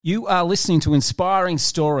You are listening to inspiring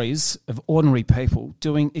stories of ordinary people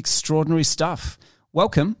doing extraordinary stuff.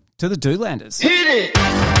 Welcome to the Doolanders. Hit it!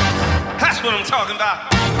 That's what I'm talking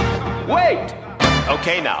about. Wait!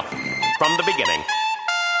 Okay, now, from the beginning.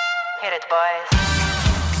 Hit it, boys.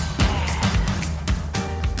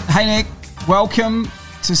 Hey, Nick. Welcome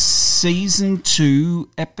to Season 2,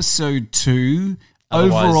 Episode 2.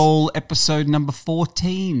 Overall, episode number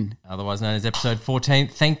 14. Otherwise known as episode 14.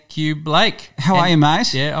 Thank you, Blake. How are you,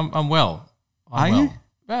 mate? Yeah, I'm well. Are you?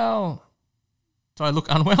 Well, do I look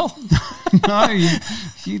unwell? No,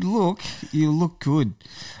 you look good.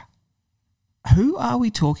 Who are we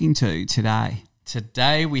talking to today?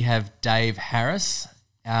 Today we have Dave Harris.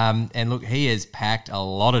 And look, he has packed a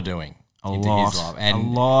lot of doing into his life. And a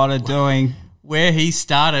lot of doing. Where he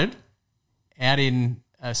started out in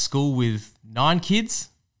a school with 9 kids,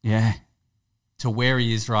 yeah, to where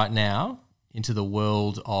he is right now into the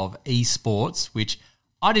world of eSports, which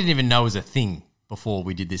I didn't even know was a thing before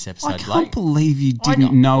we did this episode. I can't believe you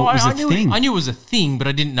didn't know it was a thing. I knew it was a thing, but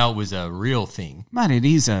I didn't know it was a real thing. Mate,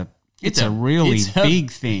 it's a really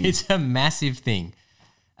big thing. It's a massive thing.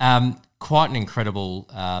 Quite an incredible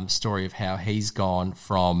story of how he's gone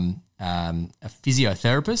from a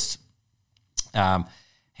physiotherapist.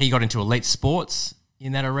 He got into elite sports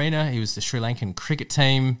in that arena. He was the Sri Lankan cricket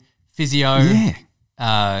team physio.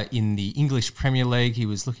 Yeah. In the English Premier League, he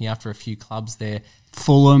was looking after a few clubs there.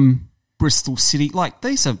 Fulham, Bristol City, like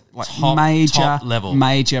these are like top level,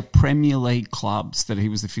 major Premier League clubs that he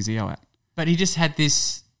was the physio at. But he just had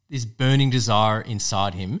this burning desire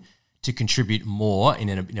inside him to contribute more in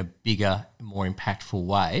a bigger, more impactful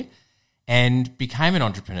way, and became an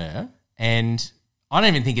entrepreneur. And I don't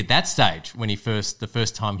even think at that stage, when the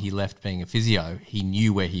first time he left being a physio, he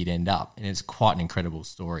knew where he'd end up, and it's quite an incredible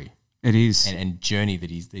story. It is, and journey that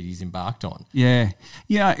he's embarked on. Yeah,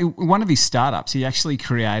 one of his startups, he actually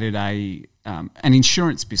created an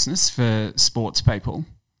insurance business for sports people.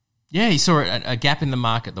 Yeah, he saw a gap in the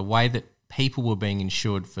market. The way that people were being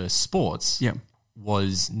insured for sports,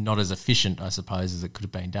 was not as efficient, I suppose, as it could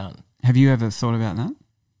have been done. Have you ever thought about that?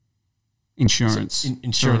 Insurance.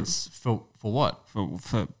 Insurance for what?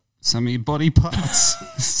 For some of your body parts.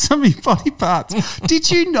 Some of your body parts. Did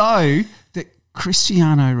you know that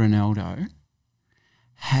Cristiano Ronaldo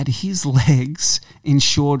had his legs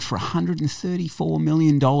insured for $134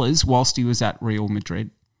 million whilst he was at Real Madrid?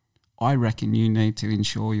 I reckon you need to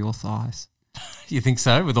insure your thighs. You think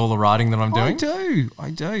so, with all the writing that I'm doing? I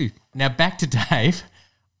do. Now, back to Dave,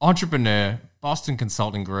 entrepreneur, Boston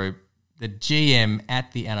Consulting Group, the GM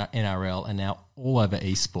at the NRL, and now all over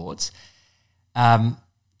eSports.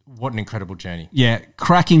 What an incredible journey. Yeah,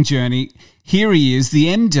 cracking journey. Here he is, the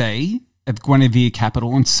MD of Guinevere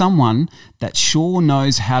Capital, and someone that sure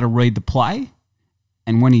knows how to read the play.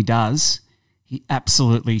 And when he does, he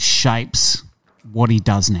absolutely shapes what he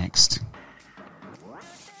does next.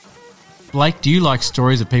 Blake, do you like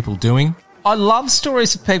stories of people doing? I love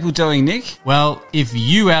stories of people doing, Nick. Well, if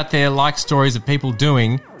you out there like stories of people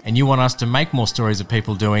doing and you want us to make more stories of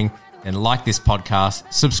people doing, then like this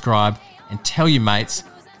podcast, subscribe, and tell your mates,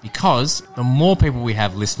 because the more people we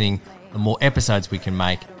have listening, the more episodes we can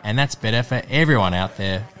make, and that's better for everyone out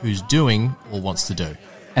there who's doing or wants to do.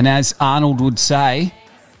 And as Arnold would say,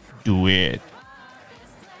 do it.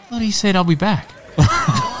 I thought he said I'll be back.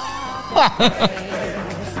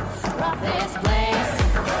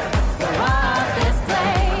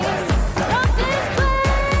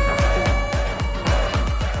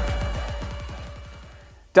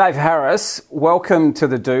 Dave Harris, welcome to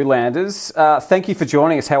the Doolanders. Thank you for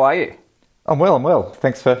joining us. How are you? I'm well.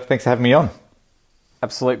 Thanks for having me on.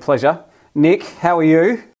 Absolute pleasure. Nick, how are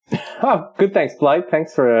you? Oh, good. Thanks, Blake.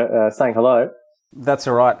 Thanks for saying hello. That's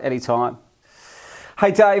all right. Anytime.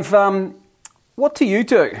 Hey, Dave, what do you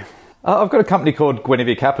do? I've got a company called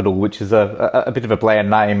Guinevere Capital, which is a bit of a bland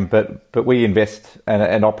name, but we invest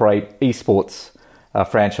and operate eSports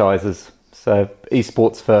franchises. So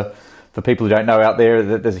eSports, for people who don't know out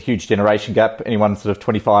there, there's a huge generation gap. Anyone sort of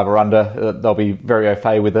 25 or under, they'll be very au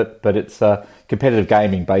fait with it, but it's competitive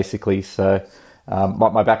gaming, basically. So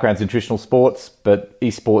my background's in traditional sports, but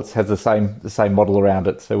eSports has the same model around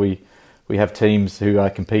it. So we have teams who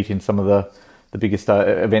compete in some of the biggest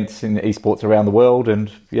events in eSports around the world,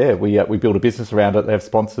 and we build a business around it. They have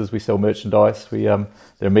sponsors, we sell merchandise, there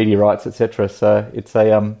are media rights, etc. So it's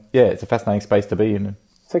a fascinating space to be in.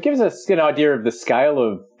 So give us an idea of the scale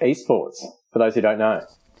of eSports for those who don't know.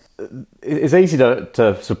 It's easy to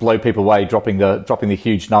sort of blow people away dropping the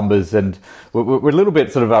huge numbers, and we're a little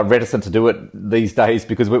bit sort of reticent to do it these days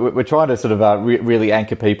because we're trying to sort of really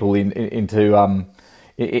anchor people into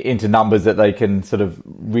into numbers that they can sort of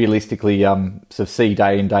realistically sort of see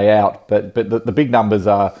day in, day out. But the big numbers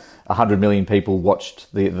are 100 million people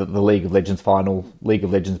watched the League of Legends final. League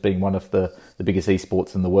of Legends being one of the biggest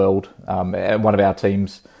esports in the world, and one of our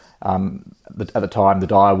teams at the time, the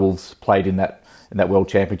Direwolves, played in that World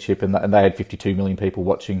Championship, and they had 52 million people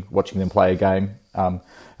watching them play a game,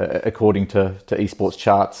 according to esports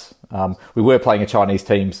charts. We were playing a Chinese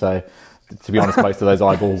team, so to be honest, most of those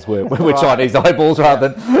eyeballs were Chinese eyeballs rather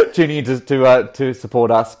than tuning in to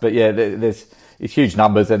support us. But yeah, there's huge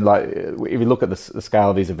numbers, and like if you look at the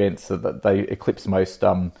scale of these events, that they eclipse most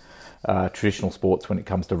traditional sports when it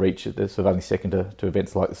comes to reach. They're sort of only second to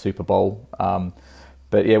events like the Super Bowl.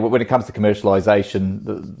 But yeah, when it comes to commercialisation,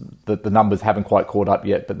 the numbers haven't quite caught up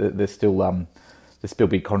yet, but there's still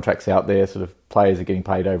big contracts out there. Sort of players are getting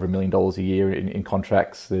paid over $1 million a year in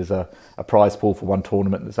contracts. There's a prize pool for one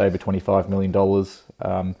tournament that's over $25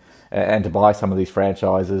 million. And to buy some of these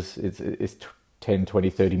franchises, it's 10, 20,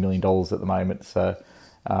 30 million dollars at the moment. So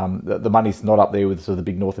the money's not up there with sort of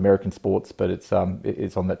the big North American sports, but it's on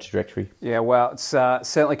that trajectory. Yeah, well, it's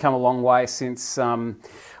certainly come a long way since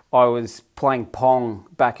I was playing Pong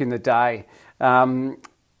back in the day.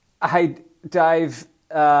 Hey, Dave,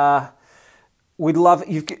 we'd love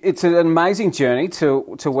it's an amazing journey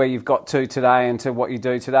to where you've got to today and to what you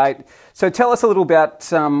do today. So tell us a little about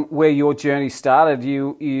where your journey started.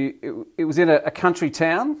 It was in a country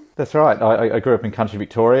town. That's right. I grew up in country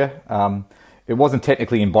Victoria. It wasn't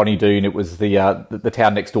technically in Bonnydoon. It was the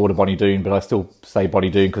town next door to Bonnydoon, but I still say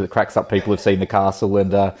Bonnydoon because it cracks up people who've seen the castle,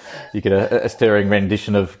 and you get a stirring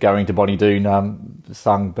rendition of Going to Bonnydoon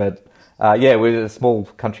sung. But yeah, we're a small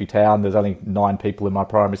country town. There's only 9 people in my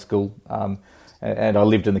primary school, and I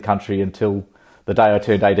lived in the country until the day I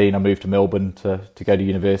turned 18. I moved to Melbourne to go to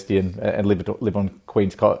university and live on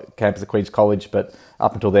campus at Queen's College. But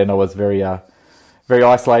up until then, I was very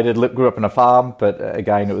isolated. Grew up on a farm, but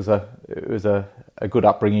again, it was a good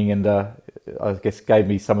upbringing, and I guess gave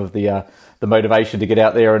me some of the motivation to get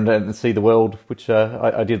out there and see the world, which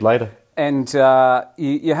I did later. And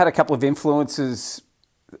you had a couple of influences,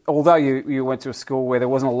 although you went to a school where there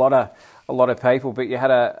wasn't a lot of people, but you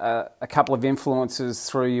had a couple of influences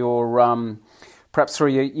through your perhaps through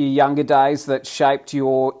your younger days that shaped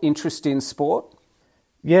your interest in sport.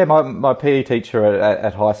 Yeah, my PE teacher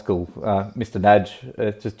at high school, Mr.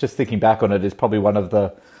 Nadge, just thinking back on it, is probably one of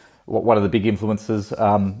the big influences.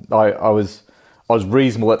 I was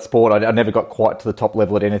reasonable at sport. I never got quite to the top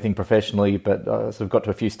level at anything professionally, but I sort of got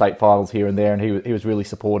to a few state finals here and there, and he was really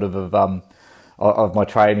supportive of my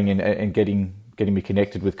training and getting me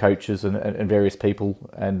connected with coaches and various people.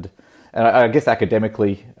 And I guess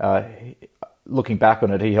academically, looking back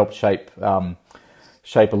on it, he helped shape a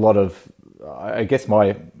lot of, I guess,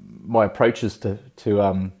 my approaches to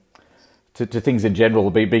things in general,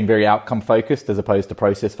 being very outcome focused as opposed to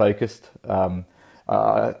process focused.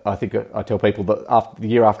 I think I tell people that the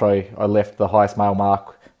year after I left, the highest male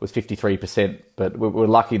mark was 53%. But we were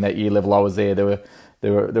lucky in that year level I was there. There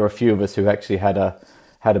were a few of us who actually had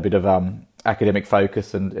a bit of academic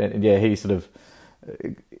focus, and yeah, he sort of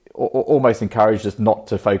almost encouraged us not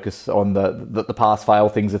to focus on the pass fail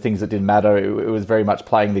things, the things that didn't matter. It was very much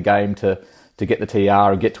playing the game to get the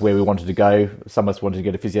TR and get to where we wanted to go. Some of us wanted to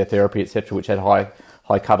go to physiotherapy, etc., which had high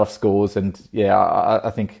cut-off scores. And yeah,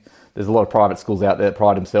 I think there's a lot of private schools out there that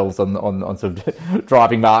pride themselves on sort of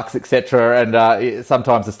driving marks, etc. And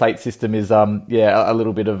sometimes the state system is a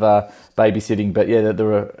little bit of babysitting. But yeah,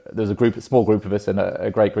 there was a small group of us, and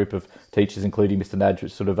a great group of teachers, including Mr. Nadge,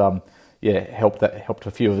 which sort of helped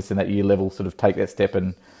a few of us in that year level sort of take that step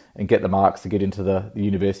and get the marks to get into the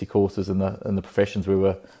university courses and the professions we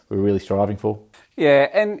were really striving for. Yeah,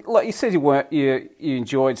 and like you said, you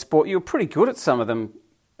enjoyed sport. You were pretty good at some of them.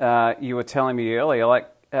 You were telling me earlier, like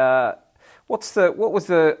was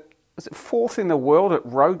it fourth in the world at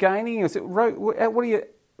row gaining? Is it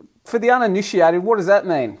for the uninitiated? What does that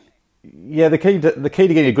mean? Yeah, the key to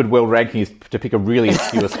getting a good world ranking is to pick a really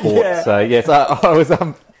obscure sport. Yeah. So yes, I was.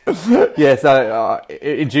 So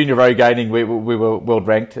in junior row gaining, we were world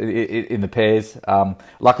ranked in the pairs.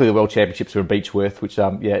 Luckily, the World Championships were in Beechworth, which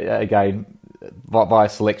again via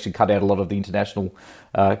selection cut out a lot of the international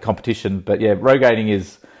competition. But yeah, row gaining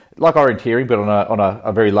is like orienteering, but on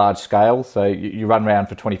a very large scale. So you run around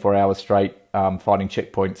for 24 hours straight, finding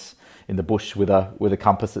checkpoints in the bush with a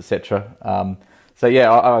compass, etc. So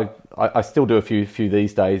yeah, I still do a few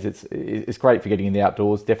these days. It's great for getting in the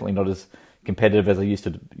outdoors. Definitely not as competitive as I used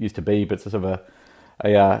to be, but it's sort of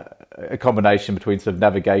a combination between sort of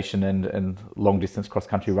navigation and long distance cross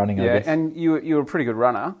country running. I guess. And you're a pretty good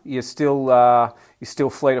runner. You're still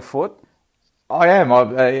fleet of foot. I am.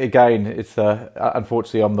 Again, it's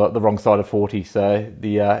unfortunately I'm the wrong side of 40, so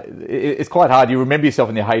it's quite hard. You remember yourself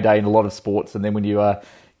in your heyday in a lot of sports, and then when you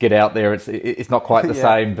get out there, it's not quite the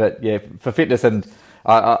same. But yeah, for fitness, and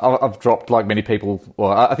I've dropped like many people.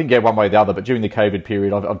 Well, I think one way or the other. But during the COVID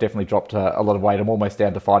period, I've definitely dropped a lot of weight. I'm almost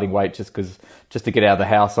down to fighting weight just to get out of the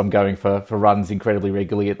house. I'm going for runs incredibly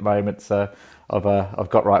regularly at the moment, so I've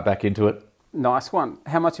got right back into it. Nice one.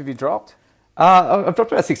 How much have you dropped? I've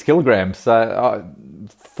dropped about 6 kilograms. So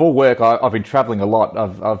for work, I've been travelling a lot.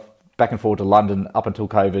 I've back and forward to London up until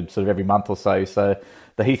COVID, sort of every month or so. So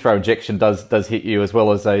the Heathrow injection does hit you, as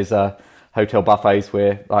well as those hotel buffets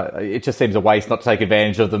where it just seems a waste not to take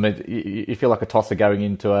advantage of them. You feel like a tosser going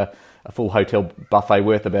into a full hotel buffet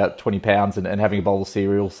worth about £20 and having a bowl of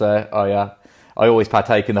cereal. So I always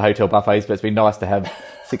partake in the hotel buffets, but it's been nice to have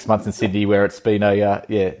 6 months in Sydney where it's been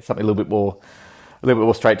something a little bit more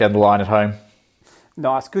straight down the line at home.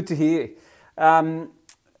 Nice, good to hear.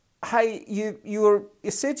 Hey, you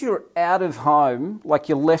said you were out of home, like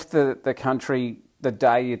you left the country the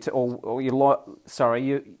day you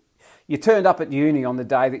turned up at uni on the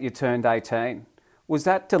day that you turned 18. Was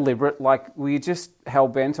that deliberate? Like, were you just hell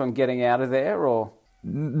bent on getting out of there, or?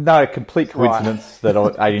 No, complete coincidence that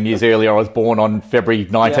 18 years earlier I was born on February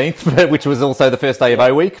 19th, which was also the first day of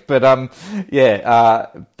O week. But I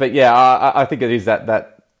think it is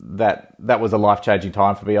that was a life-changing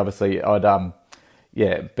time for me. Obviously, I'd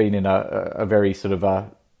been in a very sort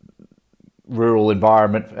of rural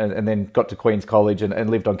environment, and then got to Queen's College and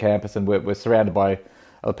lived on campus, and we're surrounded by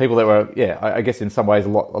people that were, I guess in some ways a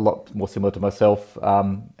lot more similar to myself.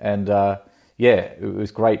 It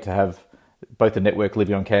was great to have both the network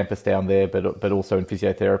living on campus down there, but also in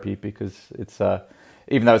physiotherapy, because it's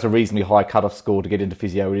even though it's a reasonably high cut-off score to get into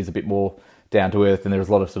physio, it is a bit more down to earth, and there's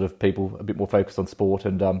a lot of sort of people a bit more focused on sport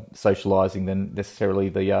and socialising than necessarily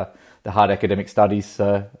the hard academic studies.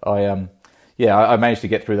 So I managed to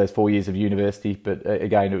get through those 4 years of university, but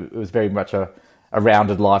again, it was very much a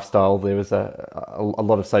rounded lifestyle. There was a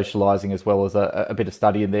lot of socialising as well as a bit of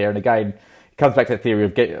study in there, and again, it comes back to that theory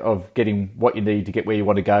of getting what you need to get where you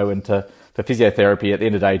want to go. And for physiotherapy, at the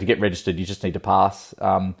end of the day, to get registered, you just need to pass.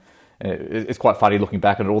 It's quite funny looking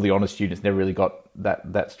back at it. All the honours students never really got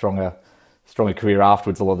that stronger career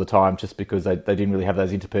afterwards a lot of the time, just because they didn't really have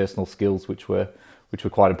those interpersonal skills which were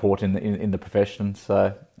quite important in the profession.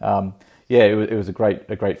 So it was a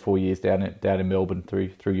great 4 years down in Melbourne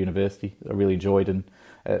through university. I really enjoyed, and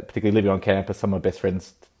particularly living on campus. Some of my best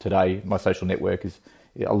friends today, my social network is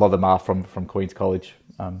a lot of them are from Queen's College.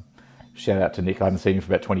 Shout out to Nick. I haven't seen him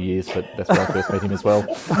for about 20 years, but that's where I first met him as well.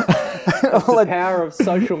 The power of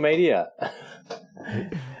social media.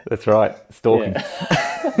 That's right, stalking.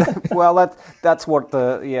 Yeah. Well, that's what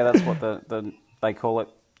they call it.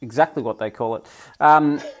 Exactly what they call it.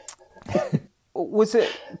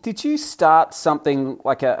 Did you start something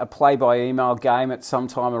like a play-by-email game at some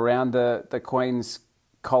time around the Queen's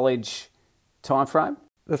College timeframe?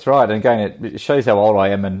 That's right, and again, it shows how old I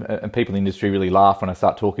am, and people in the industry really laugh when I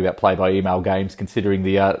start talking about play-by-email games, considering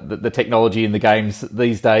the technology in the games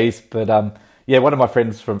these days. But one of my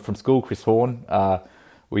friends from school, Chris Horn,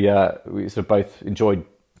 we sort of both enjoyed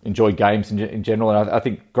games in general, and I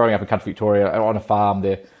think growing up in country Victoria on a farm,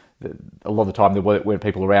 a lot of the time there weren't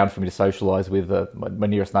people around for me to socialise with. My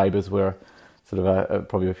nearest neighbours were sort of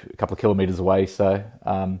probably a couple of kilometres away. So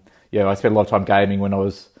I spent a lot of time gaming when I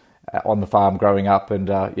was on the farm growing up, and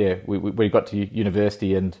we got to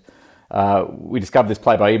university, and we discovered this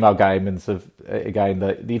play-by-email game, and sort of again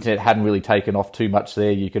the internet hadn't really taken off too much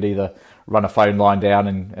there. You could either run a phone line down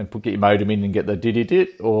and get your modem in and get the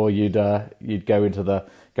dit, or you'd go into the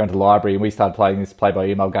library, and we started playing this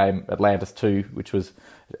play-by-email game, Atlantis 2, which was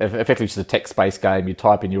effectively just a text-based game. You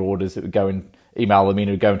type in your orders, it would go and email them in,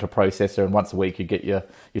 it would go into a processor, and once a week you'd get your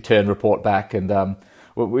turn report back. And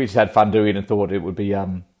we just had fun doing it and thought it would be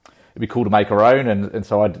it'd be cool to make our own, and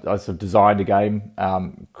so I sort of designed a game.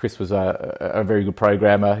 Chris was a very good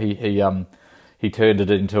programmer. He turned it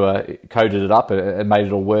into coded it up and made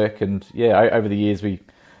it all work. And over the years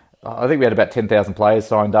I think we had about 10,000 players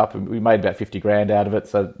signed up, and we made about 50 grand out of it.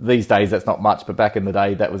 So these days that's not much, but back in the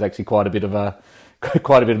day that was actually quite a bit of money,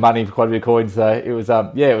 quite a bit of coins. So it was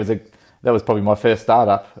that was probably my first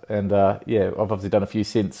startup, and I've obviously done a few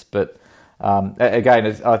since. But again,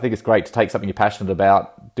 I think it's great to take something you're passionate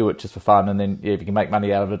about, do it just for fun, and then if you can make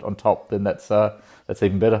money out of it on top, then that's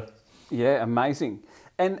even better. Yeah, amazing.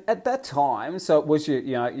 And at that time, so it was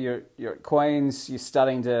you're at Queen's, you're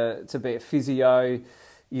studying to be a physio,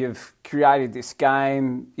 you've created this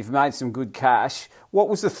game, you've made some good cash. What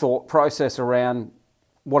was the thought process around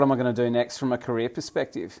what am I going to do next from a career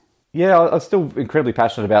perspective? Yeah, I was still incredibly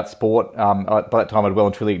passionate about sport. By that time, I'd well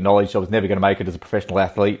and truly acknowledged I was never going to make it as a professional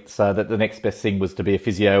athlete. So that the next best thing was to be a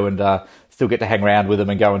physio and still get to hang around with them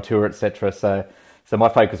and go on tour, etc. So my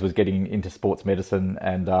focus was getting into sports medicine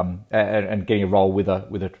and getting a role with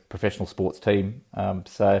a professional sports team.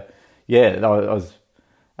 So yeah, I was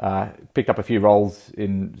picked up a few roles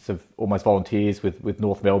in sort of almost volunteers with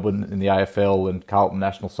North Melbourne in the AFL and Carlton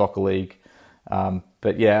National Soccer League.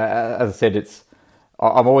 But yeah, as I said,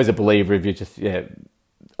 I'm always a believer if you just,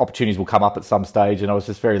 opportunities will come up at some stage. And I was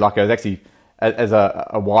just very lucky. I was actually, as a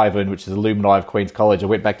Wyvern, which is alumni of Queen's College, I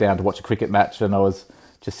went back down to watch a cricket match and I was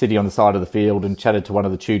just sitting on the side of the field and chatted to one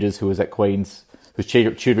of the tutors who was at Queen's, who was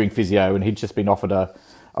tutoring physio, and he'd just been offered a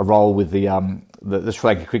role with the Sri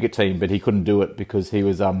Lanka cricket team, but he couldn't do it because he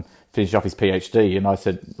was finishing off his PhD. And I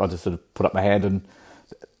just sort of put up my hand, and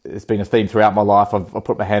it's been a theme throughout my life. I've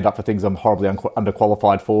put my hand up for things I'm horribly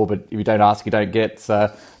underqualified for, but if you don't ask, you don't get.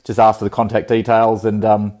 So just asked for the contact details and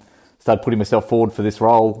started putting myself forward for this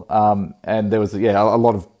role. And there was a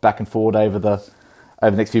lot of back and forward over the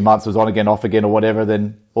next few months. It was on again, off again, or whatever.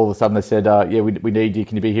 Then all of a sudden they said, we need you.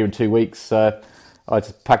 Can you be here in 2 weeks? So I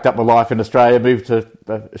just packed up my life in Australia, moved to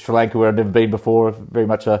Sri Lanka, where I'd never been before. Very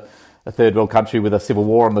much a third world country with a civil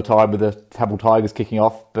war on the time, with the Tamil Tigers kicking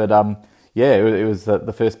off. But it was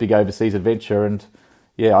the first big overseas adventure, and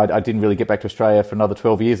I didn't really get back to Australia for another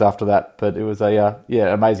 12 years after that. But it was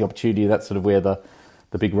amazing opportunity. That's sort of where the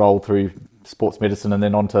big roll through sports medicine and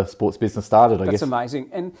then on to sports business started, I guess. That's amazing.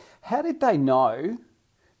 And how did they know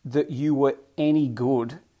that you were any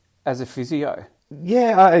good as a physio?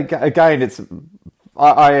 Yeah, again,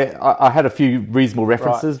 I had a few reasonable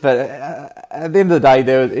references, right. But at the end of the day,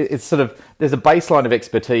 there's a baseline of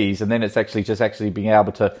expertise, and then it's actually being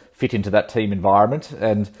able to fit into that team environment.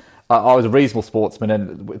 And I was a reasonable sportsman,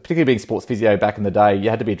 and particularly being sports physio back in the day, you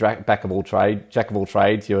had to be a jack of all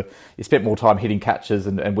trades. You spent more time hitting catches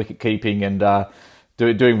and wicket keeping and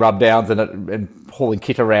doing rub downs and hauling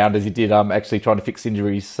kit around as you did actually trying to fix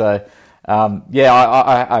injuries. So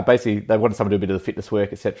I basically, they wanted someone to do a bit of the fitness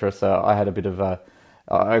work, etc. So I had a bit of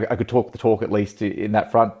I could talk the talk at least in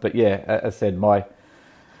that front. But yeah, as I said, my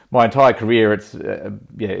entire career, it's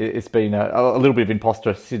been a little bit of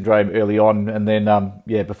imposter syndrome early on, and then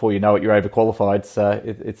before you know it, you're overqualified. So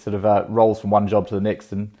it sort of rolls from one job to the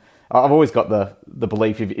next. And I've always got the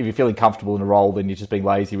belief if you're feeling comfortable in a role, then you're just being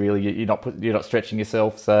lazy. Really, you're not stretching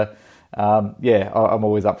yourself. So I'm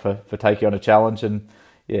always up for taking on a challenge. And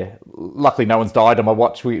yeah, luckily no one's died on my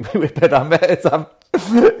watch. But it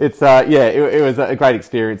was a great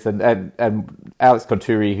experience. And Alex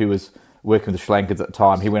Konturi, who was working with the Sri Lankans at the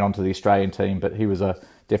time, he went on to the Australian team, but he was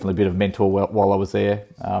definitely a bit of a mentor while I was there.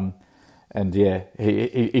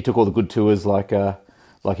 He took all the good tours like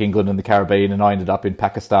England and the Caribbean, and I ended up in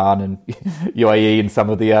Pakistan and UAE and some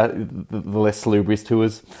of the less salubrious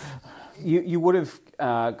tours. You would have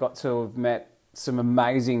got to have met some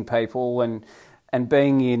amazing people, and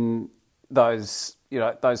being in those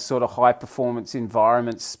sort of high performance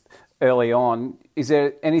environments early on. Is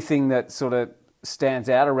there anything that sort of stands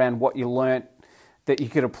out around what you learnt that you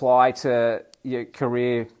could apply to your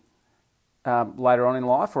career later on in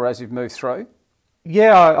life or as you've moved through?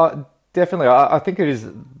 Yeah, definitely. I think it is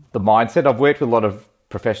the mindset. I've worked with a lot of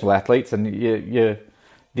professional athletes, and the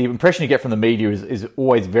impression you get from the media is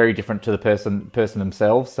always very different to the person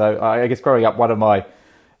themselves. So I guess growing up, one of my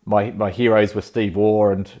heroes was Steve Waugh,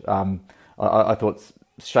 and I thought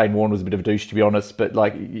Shane Warne was a bit of a douche, to be honest. But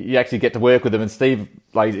like, you actually get to work with him, and Steve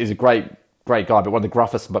is a great guy, but one of the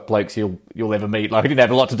gruffest blokes you'll ever meet. Like, I didn't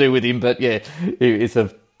have a lot to do with him, but yeah, it's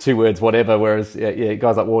a 2 words, whatever. Whereas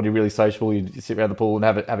guys like Warne, you're really sociable. You sit around the pool and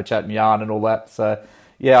have a chat and yarn and all that. So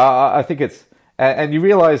yeah, I think it's, and you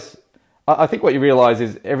realise, I think what you realise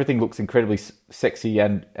is everything looks incredibly sexy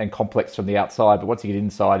and complex from the outside, but once you get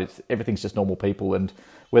inside, everything's just normal people. And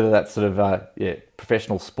whether that's sort of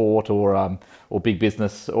professional sport or big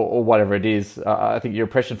business or whatever it is, I think your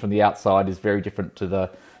impression from the outside is very different to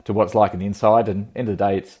what it's like on the inside. And end of the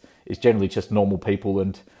day, it's generally just normal people.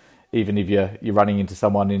 And even if you're running into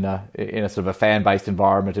someone in a sort of a fan based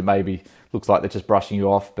environment, it maybe looks like they're just brushing you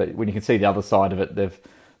off. But when you can see the other side of it, they've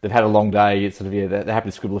had a long day. It's sort of they're happy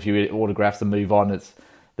to scribble a few autographs and move on.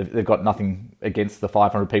 They've got nothing against the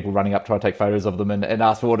 500 people running up trying to take photos of them and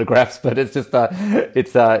ask for autographs, but it's just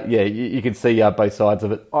you can see both sides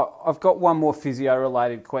of it. I've got one more physio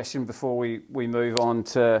related question before we move on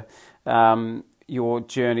to your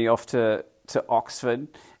journey off to Oxford.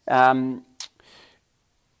 I've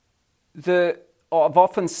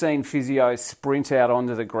often seen physios sprint out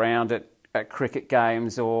onto the ground at cricket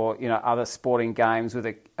games or other sporting games with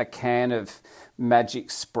a can of magic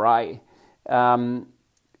spray.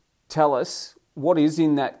 tell us what is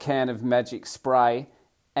in that can of magic spray,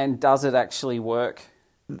 and does it actually work?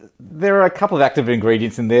 There are a couple of active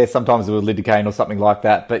ingredients in there, sometimes with lidocaine or something like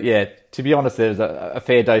that. But yeah, to be honest, there's a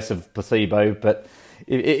fair dose of placebo. But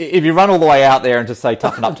if you run all the way out there and just say,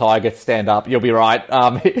 toughen up, tiger, stand up, you'll be right.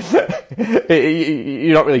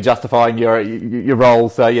 You're not really justifying your role.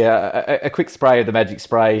 So yeah, a quick spray of the magic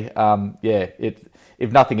spray.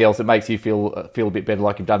 If nothing else, it makes you feel a bit better,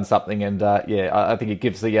 like you've done something. And I think it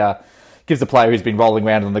gives the player who's been rolling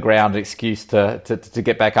around on the ground an excuse to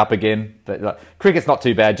get back up again. But cricket's not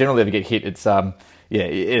too bad. Generally, if you get hit, it's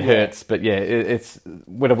it hurts. But yeah, it's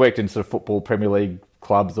when I've worked in sort of football Premier League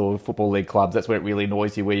clubs or football league clubs, that's where it really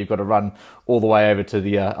annoys you, where you've got to run all the way over to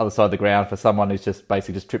the other side of the ground for someone who's just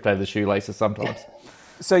basically just tripped over the shoelaces sometimes.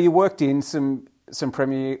 So you worked in some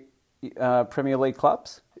Premier League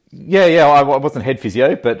clubs? Yeah. I wasn't head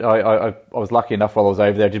physio, but I was lucky enough while I was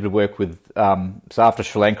over there. I did a bit of work with. So after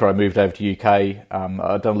Sri Lanka, I moved over to UK. I'd done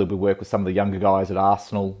a little bit of work with some of the younger guys at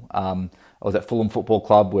Arsenal. I was at Fulham Football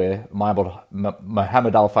Club, where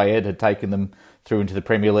Mohammed Al Fayed had taken them through into the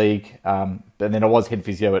Premier League. And then I was head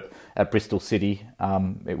physio at Bristol City,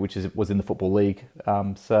 which was in the Football League.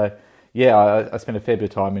 So yeah, I spent a fair bit of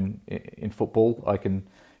time in football. I can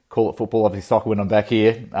call it football, obviously soccer when I'm back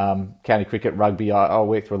here. County cricket, rugby. I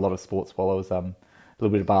worked through a lot of sports while I was a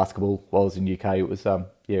little bit of basketball while I was in UK. It was a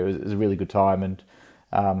really good time, and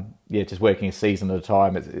just working a season at a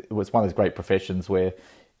time. It was one of those great professions where,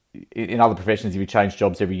 in other professions, if you change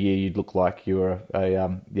jobs every year, you'd look like you were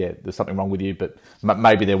there's something wrong with you, but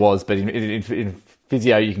maybe there was. But in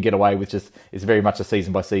physio, you can get away with it's very much a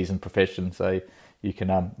season by season profession, so you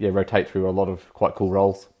can rotate through a lot of quite cool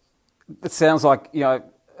roles. It sounds like a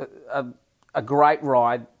great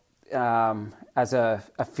ride as a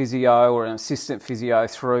physio or an assistant physio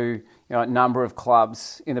through a number of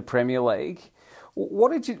clubs in the Premier League.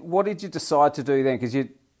 What did you decide to do then? Because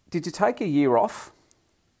did you take a year off?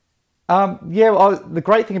 The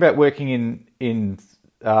great thing about working in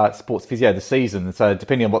sports physio, the season, so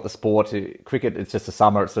depending on what the sport, cricket, it's just a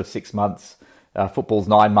summer, it's sort of 6 months, football's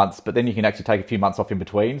 9 months, but then you can actually take a few months off in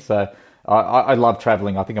between. So I love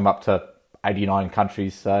travelling. I think I'm up to 89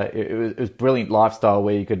 countries. So it was brilliant lifestyle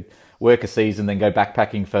where you could work a season, then go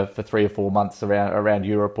backpacking for 3 or 4 months around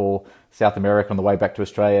Europe or South America on the way back to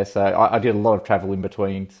Australia. So I did a lot of travel in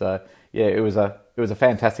between. So yeah, it was a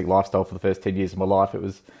fantastic lifestyle for the first 10 years of my life. It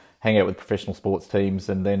was hanging out with professional sports teams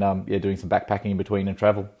and then doing some backpacking in between and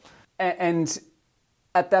travel. And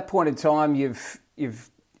at that point in time, you've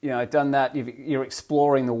done that. You're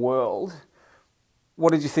exploring the world.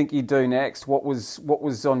 What did you think you'd do next? What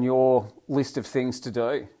was on your list of things to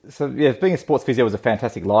do? So yeah, being a sports physio was a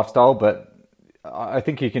fantastic lifestyle, but I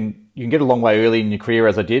think you can get a long way early in your career,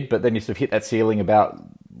 as I did, but then you sort of hit that ceiling about,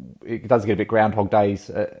 it does get a bit Groundhog Days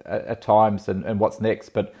at times and what's next.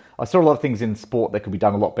 But I saw a lot of things in sport that could be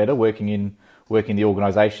done a lot better, working the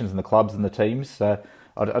organisations and the clubs and the teams. So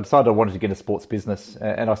I decided I wanted to get into sports business,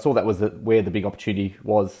 and I saw that was where the big opportunity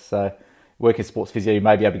was. So working sports physio, you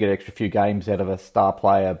may be able to get an extra few games out of a star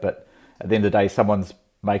player, but at the end of the day, someone's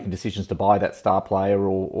making decisions to buy that star player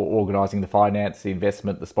or organising the finance, the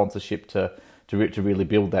investment, the sponsorship to really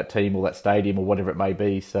build that team or that stadium or whatever it may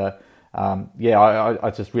be. So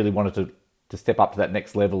I just really wanted to step up to that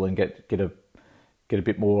next level and get a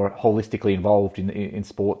bit more holistically involved in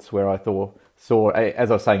sports, where I saw, as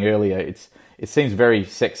I was saying earlier, it seems very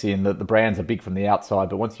sexy and the brands are big from the outside,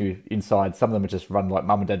 but once you're inside, some of them are just run like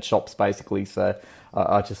mum and dad shops basically. So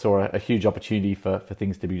I just saw a huge opportunity for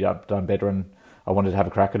things to be done better, and I wanted to have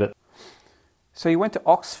a crack at it. So you went to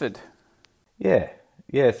Oxford? Yeah.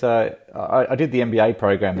 So I did the MBA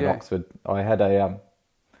program in Oxford. I had a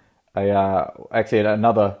guy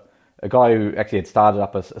who actually had started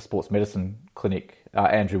up a sports medicine clinic,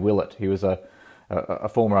 Andrew Willett. He was a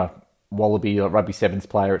former Wallaby rugby sevens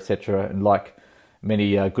player, etc. And like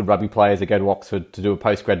many good rugby players, they go to Oxford to do a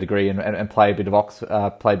postgrad degree and play a bit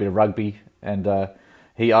of rugby. And I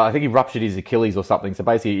think he ruptured his Achilles or something. So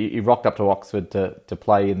basically, he rocked up to Oxford to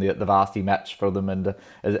play in the varsity match for them, and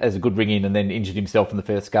as a good ring-in, and then injured himself in the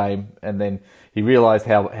first game. And then he realised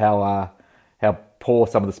how poor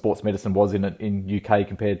some of the sports medicine was in UK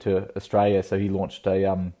compared to Australia. So he launched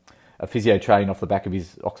a physio train off the back of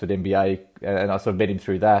his Oxford MBA, and I sort of met him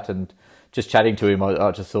through that. And just chatting to him,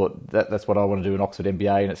 I just thought that's what I want to do, an Oxford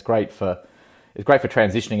MBA, and it's great for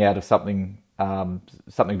transitioning out of something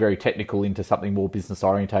very technical into something more business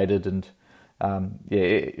orientated. And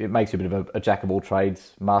it makes you a bit of a jack of all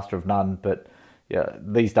trades, master of none. But yeah,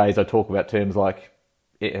 these days I talk about terms like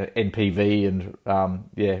NPV and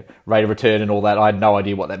rate of return and all that. I had no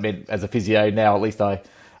idea what that meant as a physio. Now at least I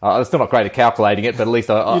I'm still not great at calculating it, but at least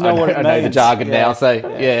I know what it know the means. jargon Yeah. now. So, Yeah. I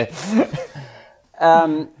know the jargon Yeah. now.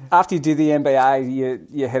 So, yeah. After you did the MBA,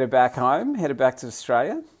 you headed back home, headed back to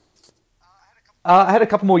Australia. I had a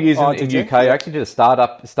couple more years in Did you? UK. I actually did a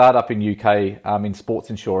startup in UK in sports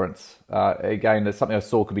insurance. Again, there's something I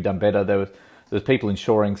saw could be done better. There was people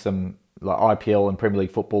insuring some like IPL and Premier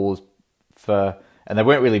League footballers and they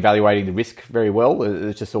weren't really evaluating the risk very well. It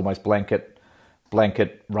was just almost blanket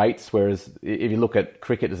rates. Whereas if you look at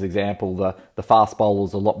cricket as an example, the fast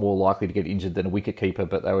bowlers are a lot more likely to get injured than a wicket keeper,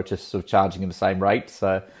 but they were just sort of charging them the same rate.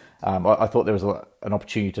 So I thought there was an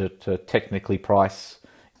opportunity to technically price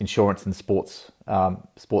insurance and sports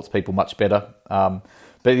people much better. But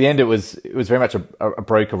at the end, it was very much a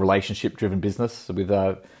broker relationship driven business with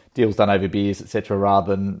deals done over beers, etc.,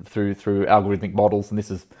 rather than through algorithmic models. And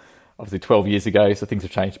this is obviously 12 years ago, so things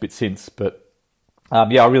have changed a bit since. But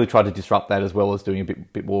I really tried to disrupt that as well as doing a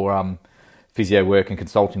bit more physio work and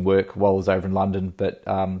consulting work while I was over in London. But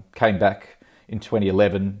came back in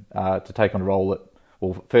 2011 to take on a role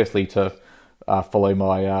firstly to follow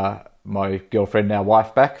my girlfriend, now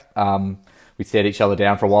wife, back. We stared each other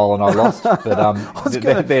down for a while and I lost. But I was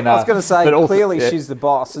going to say, but also, clearly she's the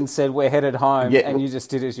boss and said, we're headed home, and you just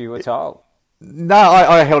did as you were told. No,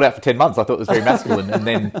 I held out for 10 months. I thought it was very masculine. And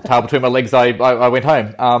then, tail between my legs, I went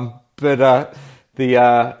home. And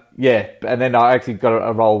then I actually got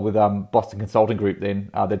a role with Boston Consulting Group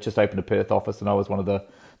then. They'd just opened a Perth office and I was one of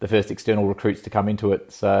the first external recruits to come into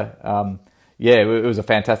it. So, it was a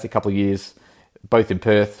fantastic couple of years, both in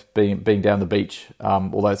Perth, being down the beach,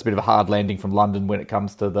 although it's a bit of a hard landing from London when it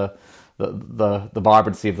comes to the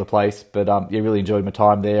vibrancy of the place. But really enjoyed my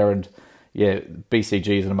time there. And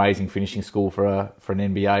BCG is an amazing finishing school for an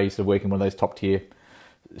MBA. So working one of those top tier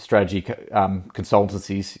strategy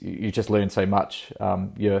consultancies, you just learn so much.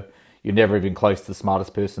 You're never even close to the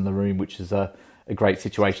smartest person in the room, which is a great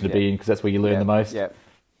situation to be in because that's where you learn the most. Yeah.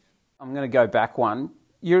 I'm going to go back one.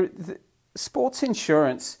 Sports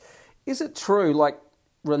insurance, is it true, like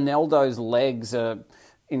Ronaldo's legs are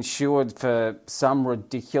insured for some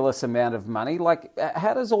ridiculous amount of money? Like,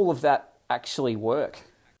 how does all of that actually work?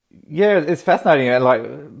 Yeah, it's fascinating. And like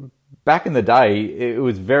back in the day, it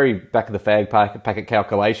was very back of the fag packet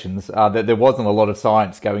calculations. There wasn't a lot of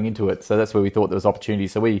science going into it, so that's where we thought there was opportunity.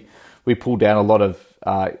 So we pulled down a lot of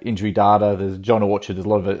injury data. There's John Orchard. There's a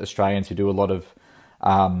lot of Australians who do a lot of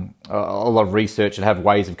research and have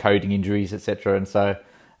ways of coding injuries, etc. And so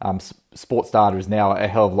sports data is now a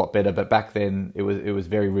hell of a lot better. But back then, it was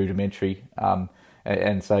very rudimentary.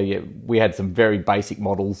 And so we had some very basic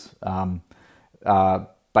models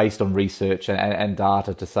based on research and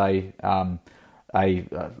data to say,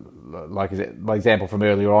 like my example from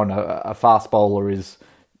earlier on, a fast bowler is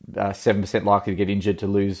 7% likely to get injured, to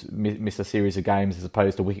miss a series of games, as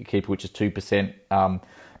opposed to wicketkeeper, which is 2%.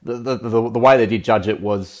 The way they did judge it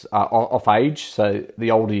was off age. So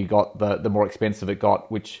the older you got, the more expensive it got,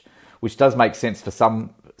 which does make sense for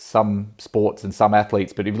some sports and some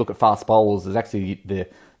athletes. But if you look at fast bowlers, there's actually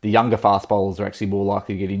the younger fast bowlers are actually more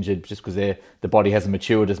likely to get injured just because the body hasn't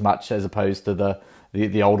matured as much, as opposed to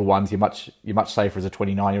the older ones. You're much safer as a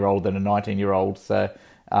 29-year-old than a 19-year-old. So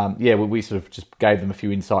we sort of just gave them a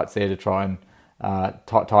few insights there to try and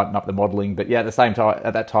tighten up the modelling. But at the same time,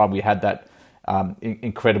 at that time, we had that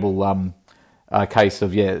incredible case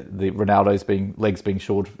of the Ronaldo's legs being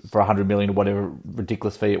short for 100 million or whatever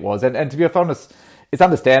ridiculous fee it was. And to be honest, it's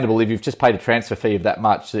understandable if you've just paid a transfer fee of that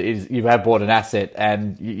much. You have bought an asset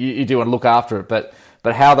and you do want to look after it. But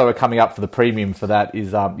how they were coming up for the premium for that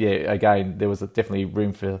is again, there was definitely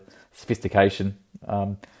room for sophistication.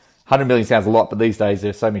 100 million sounds a lot, but these days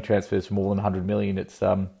there's so many transfers for more than 100 million. It's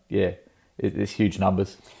it's huge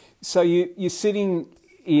numbers. So you're sitting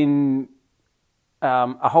in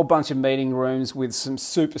a whole bunch of meeting rooms with some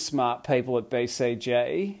super smart people at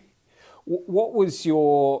BCG. What was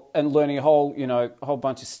and learning a whole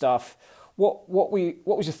bunch of stuff. What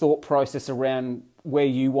was your thought process around where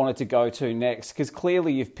you wanted to go to next? Because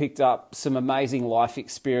clearly you've picked up some amazing life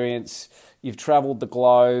experience. You've travelled the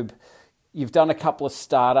globe. You've done a couple of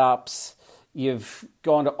startups. You've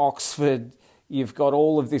gone to Oxford. You've got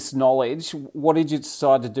all of this knowledge. What did you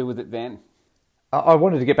decide to do with it then? I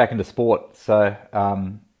wanted to get back into sport, so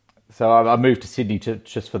I moved to Sydney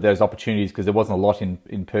just for those opportunities, because there wasn't a lot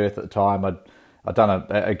in Perth at the time. I'd done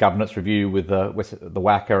a governance review with the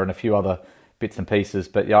WACA and a few other bits and pieces,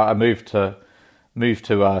 but I moved to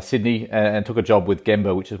Sydney and took a job with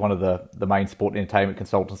Gemba, which is one of the main sport and entertainment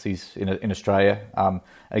consultancies in Australia.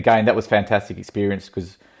 Again, that was a fantastic experience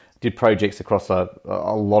because did projects across a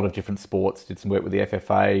lot of different sports, did some work with the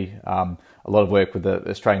FFA, a lot of work with the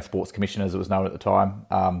Australian Sports Commission, as it was known at the time,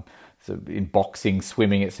 sort of in boxing,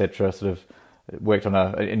 swimming, etc. Sort of worked on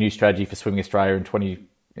a new strategy for Swimming Australia in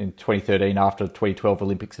 2013 after the 2012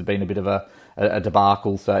 Olympics had been a bit of a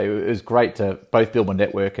debacle. So it was great to both build my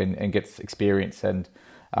network and get experience and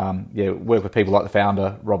work with people like the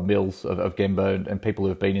founder, Rob Mills of Gemba, and people who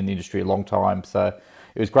have been in the industry a long time. So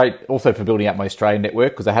it was great also for building up my Australian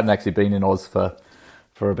network, because I hadn't actually been in Oz for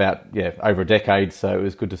about over a decade. So it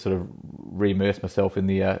was good to sort of re-immerse myself in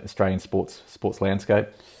the Australian sports landscape.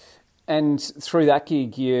 And through that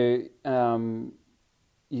gig, you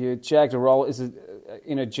jagged a role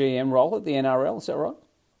in a GM role at the NRL. Is that right?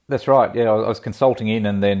 That's right. Yeah, I was consulting in,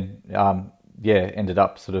 and then ended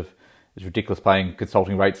up sort of, it was ridiculous paying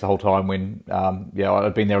consulting rates the whole time when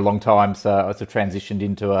I'd been there a long time. So I sort of transitioned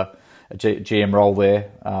into a GM role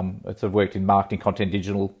there. I sort of worked in marketing, content,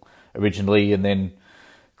 digital originally, and then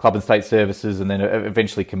club and state services, and then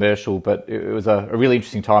eventually commercial. But it was a really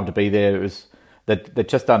interesting time to be there. It was they'd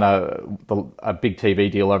just done a big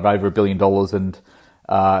TV deal of over $1 billion, and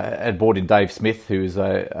had brought in Dave Smith, who's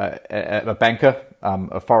a banker,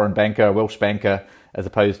 a foreign banker, a Welsh banker, as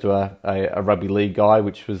opposed to a rugby league guy,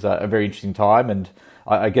 which was a very interesting time. And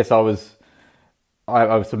I guess I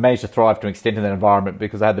sort of managed to thrive to an extent in that environment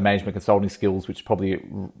because I had the management consulting skills, which probably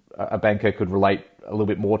a banker could relate a little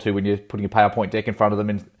bit more to when you're putting a PowerPoint deck in front of them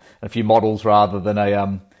and a few models rather than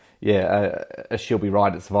a she'll be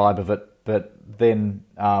right, it's the vibe of it. But then,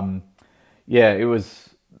 it was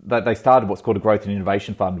that they started what's called a growth and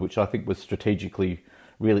innovation fund, which I think was strategically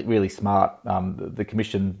really, really smart. The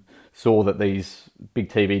commission saw that these big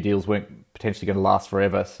TV deals weren't potentially going to last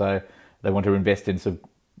forever, so they wanted to invest in sort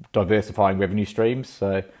of diversifying revenue streams.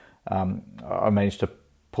 So I managed to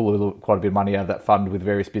pull quite a bit of money out of that fund with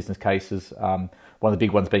various business cases. One of the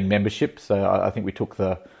big ones being membership. So I think we took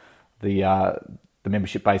the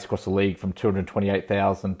membership base across the league from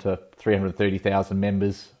 228,000 to 330,000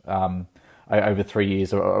 members over 3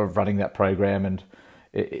 years of running that program, and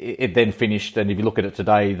it then finished. And if you look at it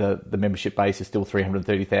today, the membership base is still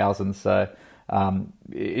 330,000. So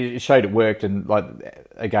it showed it worked, and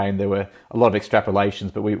again, there were a lot of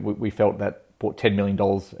extrapolations, but we felt that brought $10 million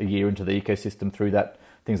a year into the ecosystem through that.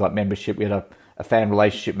 Things like membership, we had a fan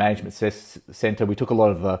relationship management center. We took a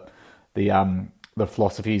lot of the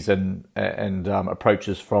philosophies and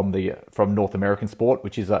approaches from North American sport,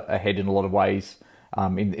 which is ahead in a lot of ways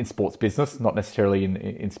in sports business, not necessarily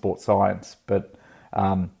in sports science. But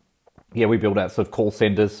we built out sort of call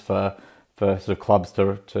centers for sort of clubs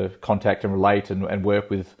to contact and relate and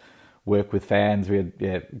work with fans. We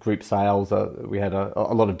had group sales. We had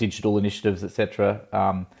a lot of digital initiatives,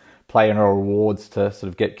 etc. Player rewards to sort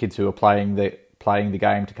of get kids who are playing the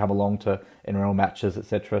game to come along to NRL matches,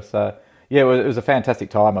 etc. So it was a fantastic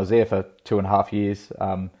time. I was there for 2.5 years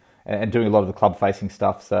and doing a lot of the club facing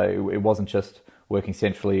stuff. So it wasn't just working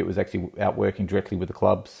centrally; it was actually out working directly with the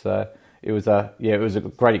clubs. So it was a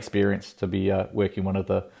great experience to be working one of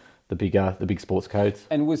the big sports codes.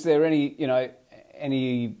 And was there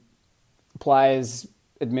any players,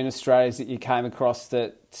 administrators that you came across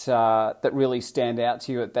that really stand out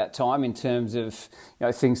to you at that time in terms of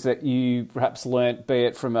things that you perhaps learnt, be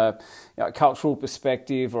it from a cultural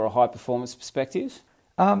perspective or a high performance perspective?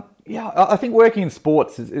 I think working in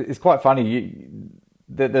sports is quite funny.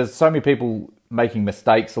 There's so many people making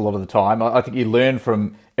mistakes a lot of the time. I think you learn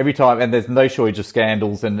from every time, and there's no shortage of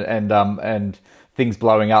scandals and things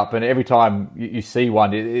blowing up. And every time you see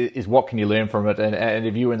one, is what can you learn from it? And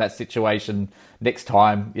if you were in that situation next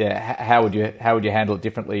time, how would you handle it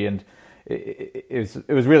differently? And it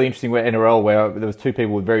was really interesting with NRL, where there was two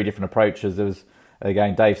people with very different approaches. There was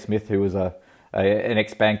again Dave Smith, who was an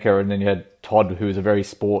ex-banker, and then you had Todd, who was a very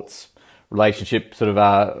sports relationship sort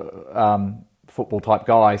of football type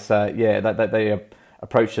guy. So they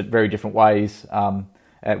approached it very different ways,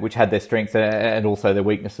 which had their strengths and also their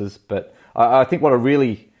weaknesses. But I think what I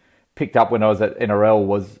really picked up when I was at NRL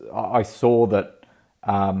was I saw that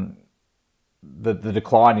the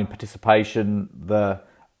decline in participation,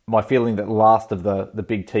 my feeling that the last of the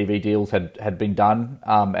big TV deals had been done,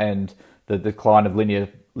 and the decline of linear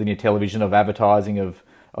television, of advertising,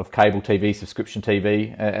 of cable TV, subscription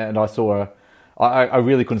TV, and I saw I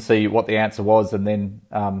really couldn't see what the answer was. And then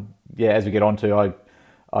as we get on to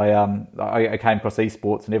I came across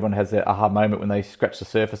eSports, and everyone has their aha moment when they scratch the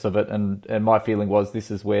surface of it. And my feeling was this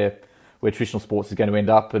is where traditional sports is going to end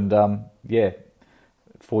up. And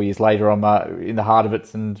 4 years later, I'm in the heart of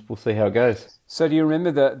it, and we'll see how it goes. So do you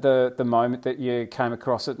remember the moment that you came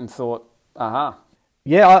across it and thought, aha?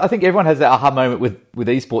 Yeah, I think everyone has that aha moment with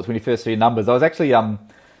eSports when you first see numbers. I was actually I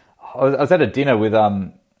was at a dinner with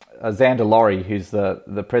Xander Laurie, who's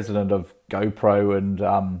the president of GoPro and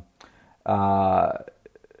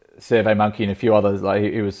Survey Monkey and a few others. Like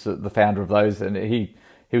he was the founder of those, and he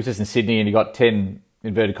was just in Sydney, and he got 10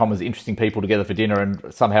 inverted commas interesting people together for dinner,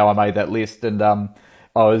 and somehow I made that list. And I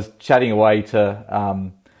was chatting away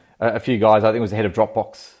to a few guys. I think it was the head of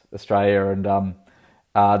Dropbox Australia, and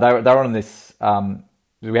they were on this.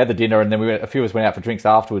 We had the dinner, and then a few of us went out for drinks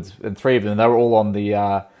afterwards, and 3 of them, they were all on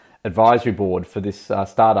the advisory board for this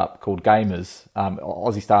startup called Gamers,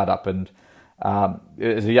 Aussie startup, and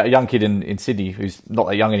there's a young kid in Sydney who's not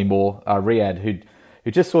that young anymore, Riyadh,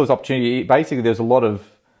 who just saw this opportunity. Basically, there's a lot of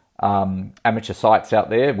amateur sites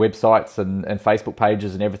out there, websites and Facebook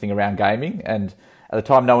pages and everything around gaming, and at the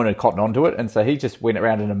time no one had cottoned onto it, and so he just went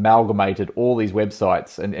around and amalgamated all these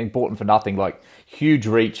websites and bought them for nothing, like huge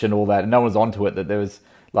reach and all that, and no one was onto it, that there was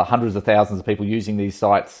like hundreds of thousands of people using these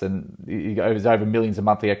sites, and it was over millions of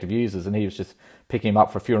monthly active users, and he was just picking them up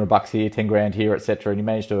for a few $100 here, 10 grand here, etc. And he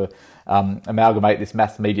managed to amalgamate this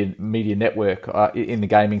mass media network in the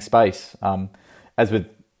gaming space. As with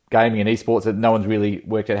gaming and esports, no one's really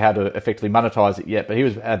worked out how to effectively monetize it yet, but he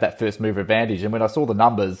had that first mover advantage. And when I saw the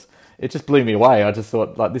numbers, it just blew me away. I just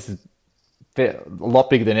thought, like, this is a lot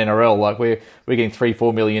bigger than NRL. Like we're getting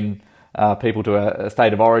 3-4 million people to a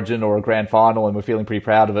state of origin or a grand final, and we're feeling pretty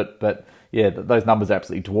proud of it. But yeah, those numbers are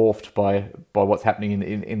absolutely dwarfed by what's happening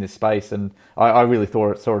in this space. And I really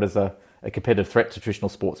saw it as a competitive threat to traditional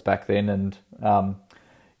sports back then. And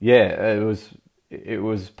it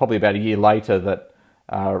was probably about a year later that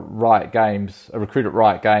Riot Games, a recruit at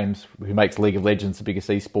Riot Games who makes League of Legends the biggest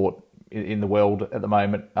esport in the world at the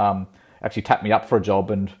moment, actually tapped me up for a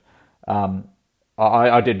job. And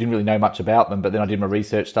I didn't really know much about them, but then I did my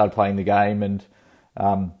research, started playing the game, and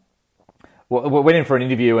went in for an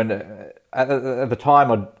interview. And at the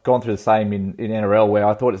time, I'd gone through the same in NRL, where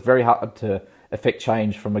I thought it's very hard to affect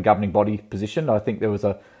change from a governing body position. I think there was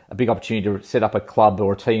a big opportunity to set up a club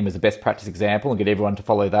or a team as a best practice example and get everyone to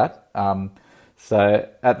follow that. So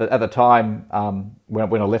at the time,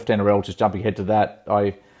 when I left NRL, just jumping ahead to that,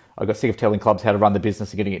 I got sick of telling clubs how to run the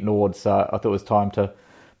business and getting ignored. So I thought it was time to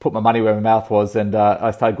put my money where my mouth was, and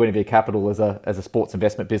I started Guinevere Capital as a sports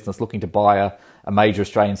investment business looking to buy a major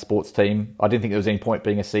Australian sports team. I didn't think there was any point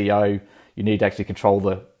being a CEO. You need to actually control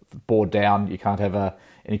the board down. You can't have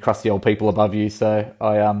any crusty old people above you. So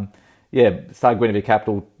I started Guinevere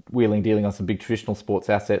Capital, wheeling, dealing on some big traditional sports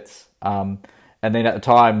assets. And then at the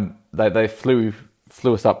time, they flew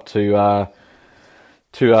us up to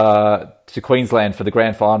Queensland for the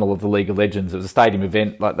grand final of the League of Legends. It was a stadium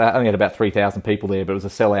event like that. I only had about 3,000 people there, but it was a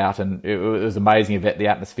sellout, and it was an amazing event, the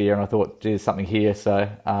atmosphere. And I thought, there's something here. So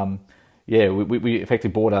we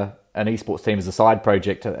effectively bought an esports team as a side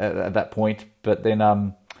project at that point. But then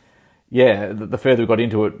the further we got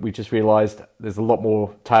into it, we just realised there's a lot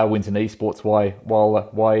more tailwinds in esports.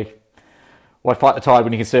 Why fight the tide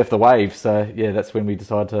when you can surf the wave? So that's when we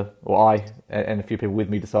decided I and a few people with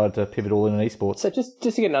me decided to pivot all in esports. So just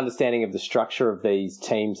to get an understanding of the structure of these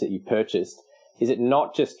teams that you purchased, is it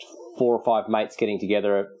not just 4 or 5 mates getting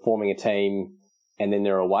together, forming a team, and then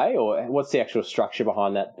they're away? Or what's the actual structure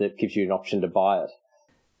behind that gives you an option to buy it?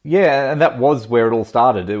 Yeah, and that was where it all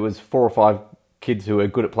started. It was 4 or 5 kids who are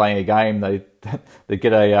good at playing a game. They get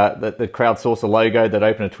the crowdsource a logo, they'd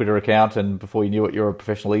open a Twitter account, and before you knew it, you're a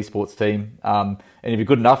professional esports team. And if you're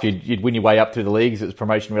good enough, you'd win your way up through the leagues. It was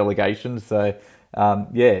promotion relegation. So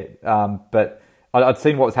but I'd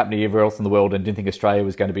seen what was happening everywhere else in the world and didn't think Australia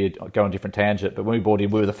was going to go on a different tangent. But when we bought in,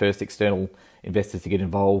 we were the first external investors to get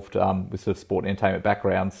involved with sort of sport and entertainment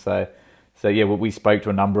backgrounds. So we spoke to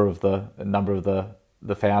a number of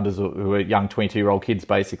the founders who were young 22-year-old kids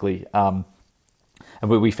basically. And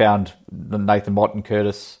we found Nathan Mott and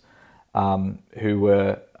Curtis, who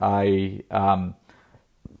were owned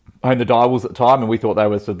the Direwolves at the time, and we thought they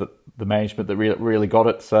were sort of the management that really got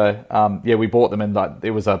it. So we bought them, and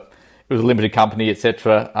it was a limited company,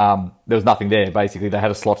 etc. There was nothing there basically. They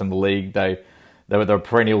had a slot in the league. They were a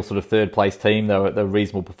perennial sort of third place team. They were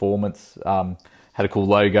reasonable performance. Had a cool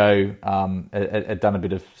logo. Had done a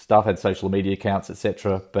bit of stuff. Had social media accounts,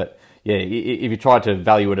 etc. But if you tried to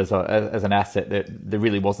value it as an asset, there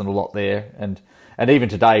really wasn't a lot there. And even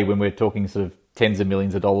today, when we're talking sort of tens of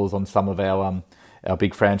millions of dollars on some of our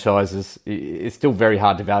big franchises, it's still very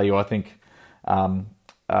hard to value. I think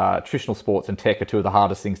traditional sports and tech are two of the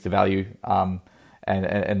hardest things to value, and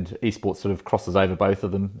esports sort of crosses over both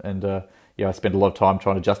of them. And I spend a lot of time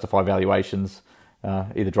trying to justify valuations,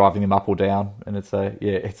 either driving them up or down. And it's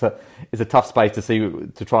a tough space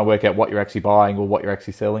to try and work out what you're actually buying or what you're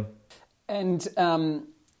actually selling. And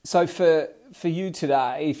so for you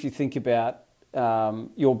today, if you think about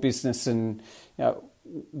your business and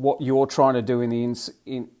what you're trying to do in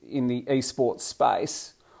the esports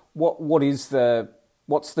space, what is the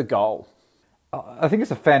What's the goal? I think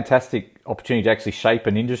it's a fantastic opportunity to actually shape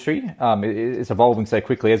an industry. It's evolving so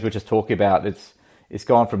quickly, as we're just talking about. It's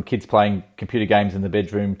gone from kids playing computer games in the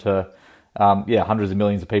bedroom to hundreds of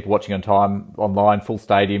millions of people watching online, full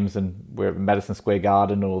stadiums, and we're at Madison Square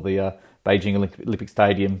Garden or the Beijing Olympic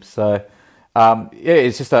Stadium. So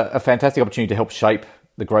it's just a fantastic opportunity to help shape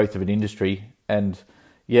the growth of an industry. And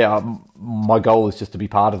my goal is just to be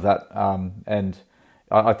part of that. And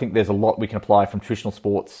I think there's a lot we can apply from traditional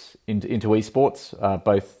sports into esports,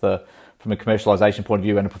 both from a commercialization point of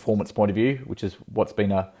view and a performance point of view, which is what's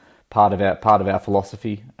been a part of our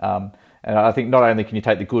philosophy. And I think not only can you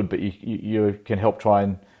take the good, but you can try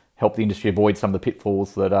and help the industry avoid some of the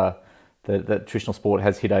pitfalls that traditional sport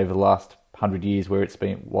has hit over the last 100 years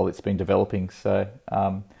while it's been developing. So,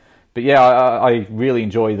 I really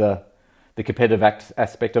enjoy the competitive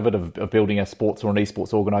aspect of it, of building a sports or an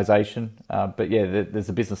esports organisation. There's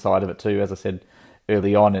a business side of it too. As I said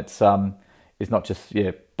early on, it's not just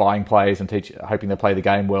buying players and hoping they play the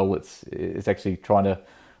game well. It's actually trying to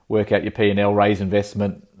work out your P&L, raise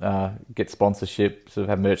investment, get sponsorship, sort of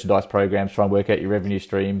have merchandise programs, try and work out your revenue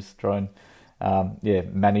streams, try and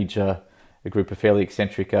manage a group of fairly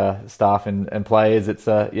eccentric staff and players. It's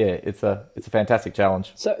a fantastic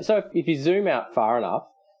challenge. So if you zoom out far enough,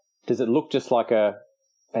 does it look just like an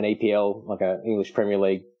EPL, like an English Premier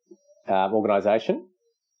League organisation?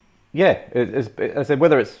 Yeah, as I said,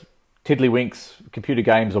 whether it's tiddlywinks, computer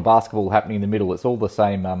games, or basketball happening in the middle, it's all the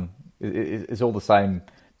same. It's all the same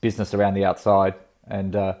business around the outside.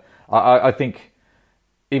 And I think,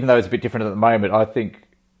 even though it's a bit different at the moment, I think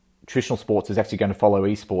traditional sports is actually going to follow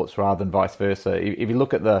esports rather than vice versa. If you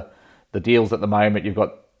look at the deals at the moment, you've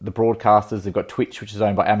got the broadcasters, they've got Twitch, which is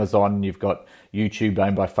owned by Amazon, you've got YouTube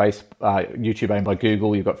owned by YouTube owned by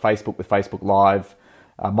Google, you've got Facebook with Facebook Live.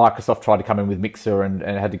 Microsoft tried to come in with Mixer and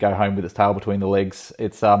had to go home with its tail between the legs.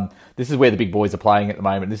 This is where the big boys are playing at the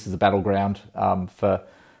moment. This is a battleground for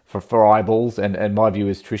eyeballs, and my view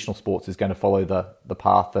is traditional sports is going to follow the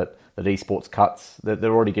path that esports cuts.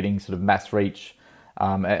 They're already getting sort of mass reach,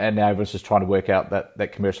 and now everyone's just trying to work out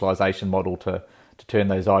that commercialization model to turn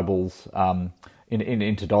those eyeballs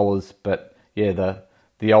into dollars. But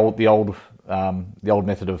the old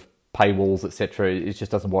method of paywalls, etc., it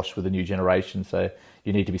just doesn't wash with the new generation. So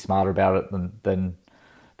you need to be smarter about it than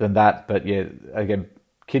that. But again,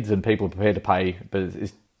 kids and people are prepared to pay, but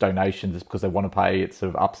it's donations. It's because they want to pay. It's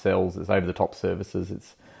sort of upsells. It's over the top services.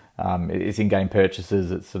 It's in-game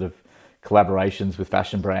purchases. It's sort of collaborations with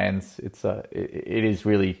fashion brands. It is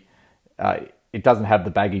really. It doesn't have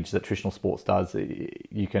the baggage that traditional sports does.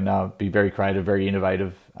 You can be very creative, very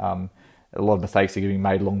innovative. A lot of mistakes are being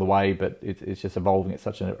made along the way, but it's just evolving at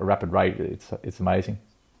such a rapid rate. It's amazing.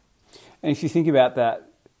 And if you think about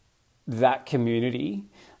that community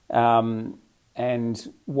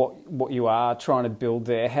and what you are trying to build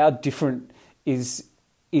there, how different is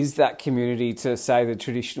that community to, say, the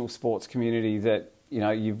traditional sports community that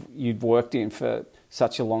you've worked in for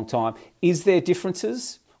such a long time? Is there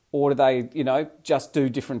differences? Or do they, just do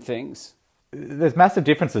different things? There's massive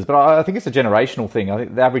differences, but I think it's a generational thing. I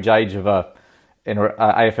think the average age of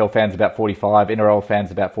AFL fans about 45, NRL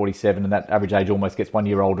fans about 47, and that average age almost gets 1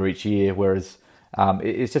 year older each year, whereas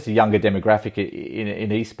it's just a younger demographic in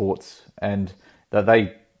esports. And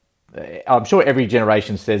I'm sure every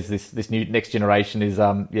generation says this new next generation is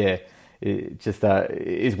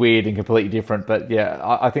is weird and completely different. But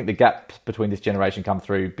I think the gaps between this generation come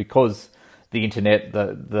through because the internet,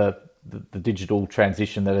 the digital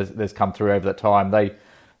transition that has come through over that time.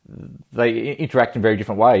 They interact in very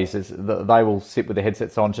different ways. They will sit with their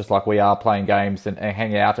headsets on just like we are, playing games and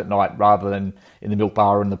hang out at night rather than in the milk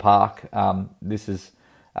bar or in the park. This is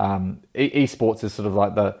esports is sort of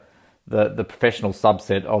like the professional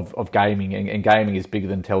subset of gaming, and gaming is bigger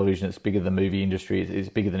than television. It's bigger than the movie industry. It's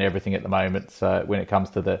bigger than everything at the moment. So when it comes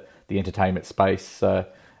to the entertainment space, so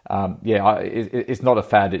it's not a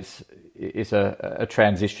fad. It's a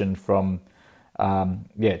transition from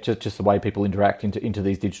just the way people interact into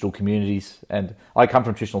these digital communities. And I come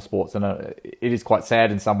from traditional sports, and it is quite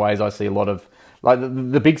sad in some ways. I see a lot of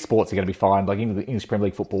the big sports are going to be fine, like English Premier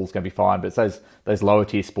League football is going to be fine, but it's those lower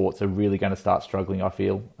tier sports are really going to start struggling, I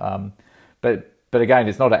feel. But again,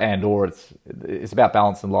 it's not an and or. It's about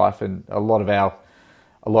balance in life, and a lot of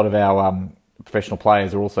our professional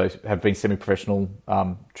players have been semi-professional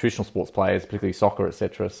traditional sports players, particularly soccer,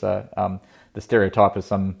 etc. So the stereotype of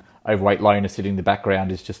some overweight loner sitting in the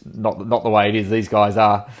background is just not the way it is. These guys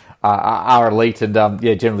are elite and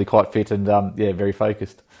generally quite fit and very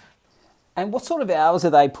focused. And what sort of hours are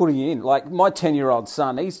they putting in? Like my 10-year-old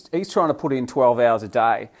son, he's trying to put in 12 hours a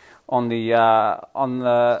day on the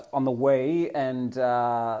Wii and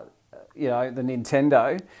the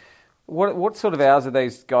Nintendo. What sort of hours are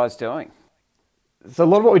these guys doing? So a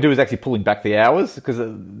lot of what we do is actually pulling back the hours because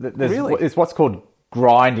it's what's called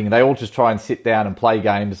grinding. They all just try and sit down and play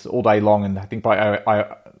games all day long, and I think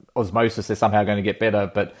by osmosis they're somehow going to get better.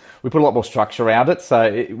 But we put a lot more structure around it,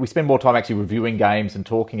 so we spend more time actually reviewing games and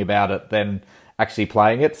talking about it than actually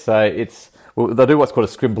playing it. So they'll do what's called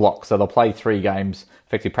a scrim block. So they'll play 3 games,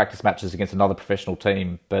 effectively practice matches against another professional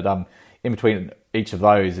team. But in between each of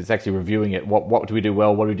those, it's actually reviewing it. What do we do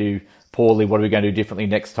well? What do we do poorly? What are we going to do differently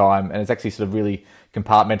next time? And it's actually sort of really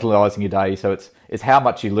compartmentalising your day. So it's how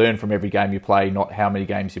much you learn from every game you play, not how many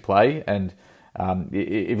games you play. And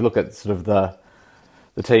if you look at sort of the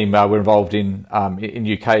team we're involved in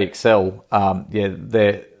UK Excel,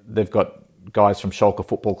 they've got guys from Schalke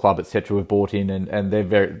Football Club, etc., who have bought in, and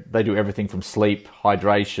they do everything from sleep,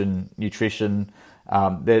 hydration, nutrition.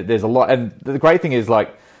 There's a lot, and the great thing is,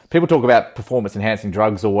 like, people talk about performance enhancing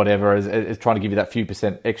drugs or whatever as trying to give you that few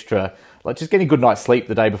percent extra. Like, just getting a good night's sleep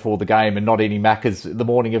the day before the game and not eating Maccas the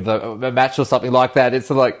morning of a match or something like that. It's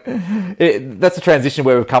sort of like that's a transition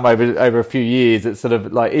where we've come over a few years. It's sort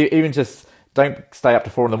of like even just. Don't stay up to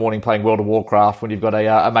 4 a.m. playing World of Warcraft when you've got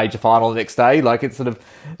a major final the next day. Like, it's sort of,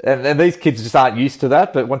 and these kids just aren't used to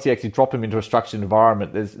that. But once you actually drop them into a structured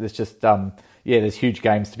environment, there's just there's huge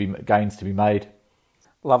gains to be made.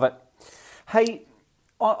 Love it. Hey,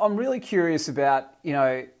 I'm really curious about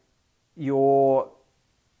you've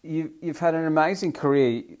had an amazing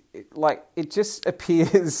career. Like, it just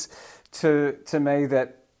appears to me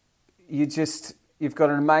that you've got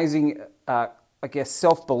an amazing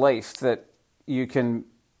self-belief that you can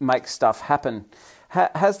make stuff happen.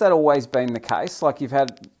 Has that always been the case? Like, you've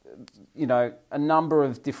had, a number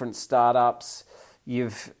of different startups.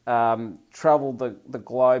 You've travelled the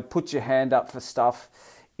globe, put your hand up for stuff.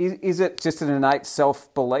 Is it just an innate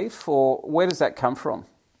self-belief, or where does that come from?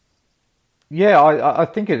 Yeah, I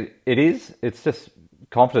think it is. It's just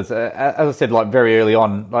confidence. As I said, like, very early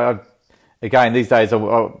on, again, these days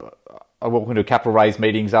I walk into capital raise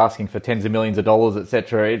meetings asking for tens of millions of dollars,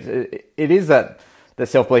 etc. It is that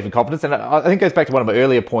self-belief and confidence. And I think it goes back to one of my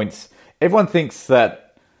earlier points. Everyone thinks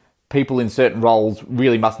that people in certain roles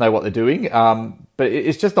really must know what they're doing. But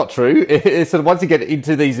it's just not true. It's sort of, once you get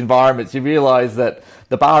into these environments, you realise that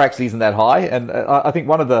the bar actually isn't that high. And I think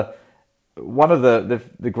one of the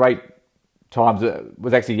great times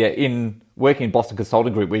was actually in working in Boston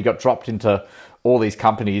Consulting Group, where you got dropped into all these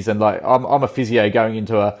companies, and like I'm a physio going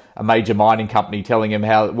into a major mining company, telling them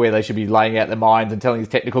where they should be laying out their mines, and telling these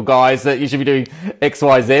technical guys that you should be doing X,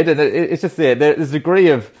 Y, Z, and it's just there's a degree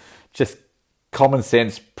of just common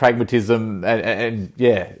sense, pragmatism, and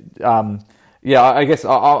I guess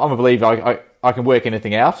I'm a believer. I can work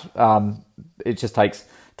anything out. It just takes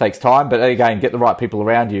time, but again, get the right people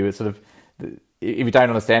around you. It's sort of, if you don't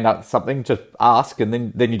understand something, just ask, and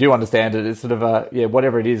then you do understand it. It's sort of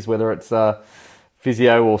whatever it is, whether it's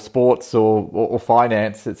physio or sports or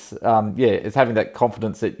finance. It's it's having that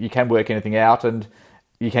confidence that you can work anything out, and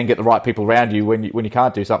you can get the right people around you when you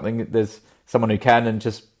can't do something. There's someone who can, and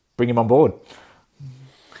just bring him on board.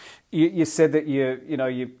 You said that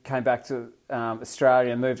you came back to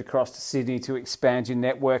Australia and moved across to Sydney to expand your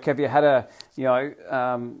network. Have you had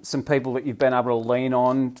some people that you've been able to lean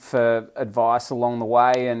on for advice along the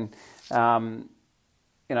way? And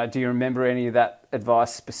do you remember any of that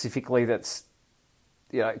advice specifically that's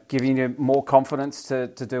giving you more confidence to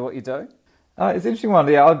do what you do? It's an interesting one.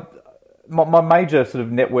 Yeah, my major sort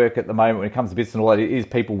of network at the moment when it comes to business and all that is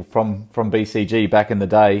people from BCG back in the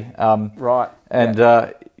day. Right. And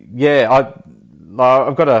I've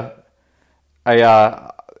got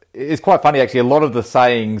it's quite funny actually. A lot of the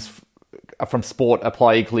sayings from sport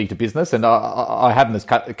apply equally to business, and I have them as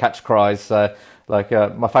catch cries. So, like,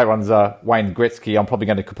 my favourite one's Wayne Gretzky. I'm probably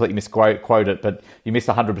going to completely misquote it, but you miss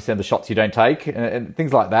 100% of the shots you don't take, and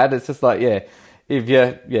things like that. It's just like, if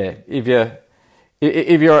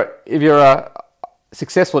you're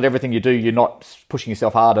successful at everything you do, you're not pushing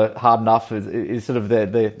yourself hard enough. Is sort of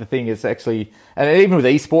the thing. Is actually, and even with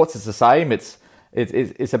eSports, it's the same. It's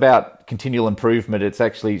about continual improvement. It's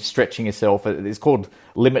actually stretching yourself. It's called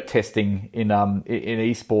limit testing in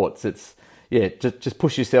eSports. It's just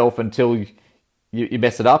push yourself until you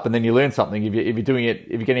mess it up, and then you learn something. If you're doing it,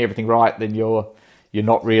 if you're getting everything right, then you're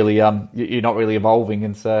not really evolving.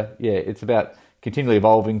 And so it's about continually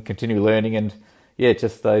evolving, continually learning, and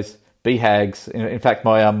just those BHAGs. In fact,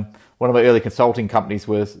 my one of my early consulting companies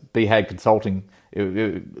was BHAG Consulting.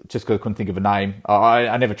 Just because I couldn't think of a name.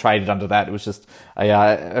 I never traded under that. It was just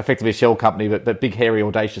effectively a shell company, but big, hairy,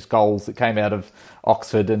 audacious goals that came out of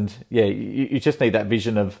Oxford. And you just need that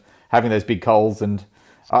vision of having those big goals. And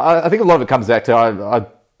I think a lot of it comes back to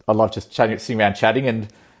I love just sitting around chatting, and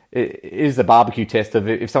it is the barbecue test of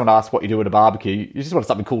if someone asks what you do at a barbecue, you just want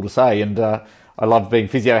something cool to say. And I love being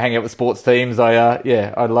physio, hanging out with sports teams.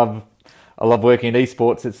 I love working in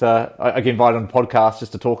eSports. It's I get invited on podcasts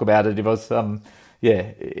just to talk about it. If I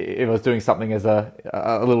was doing something as a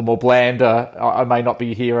little more bland, I may not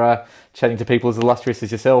be here chatting to people as illustrious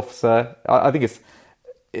as yourself. So I think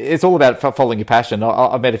it's all about following your passion.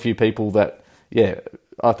 I've met a few people that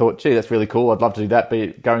I thought, gee, that's really cool. I'd love to do that. Be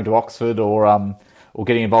it going to Oxford or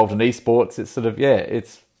getting involved in eSports. It's sort of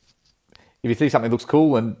it's if you see something that looks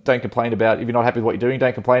cool and don't complain about. If you're not happy with what you're doing,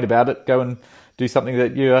 don't complain about it. Go and do something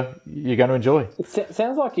that you're going to enjoy. It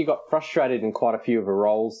sounds like you got frustrated in quite a few of the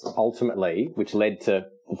roles ultimately, which led to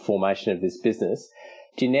the formation of this business.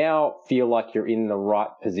 Do you now feel like you're in the right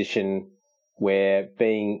position where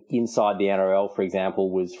being inside the NRL, for example,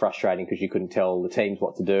 was frustrating because you couldn't tell the teams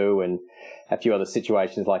what to do, and a few other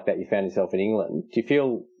situations like that you found yourself in England? Do you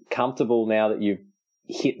feel comfortable now that you've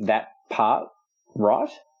hit that part right?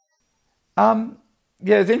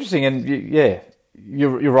 Yeah, it's interesting, and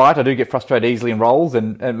you're right. I do get frustrated easily in roles,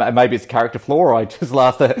 and maybe it's a character flaw. I just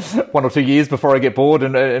last 1 or 2 years before I get bored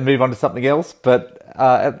and move on to something else. But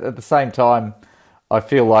at the same time, I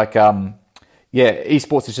feel like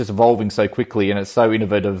esports is just evolving so quickly, and it's so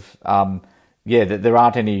innovative. That there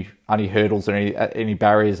aren't any hurdles or any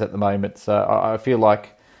barriers at the moment. So I feel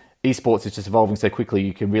like esports is just evolving so quickly.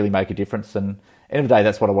 You can really make a difference, and at the end of the day,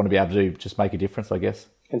 that's what I want to be able to do. Just make a difference, I guess.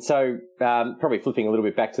 And so, probably flipping a little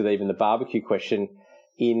bit back to even the barbecue question,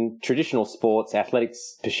 in traditional sports,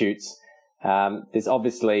 athletics pursuits, there's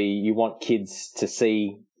obviously, you want kids to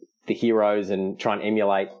see the heroes and try and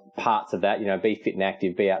emulate parts of that, be fit and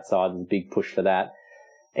active, be outside. There's a big push for that.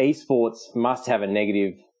 Esports must have a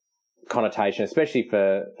negative connotation, especially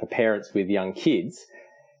for parents with young kids.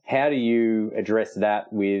 How do you address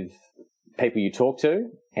that with people you talk to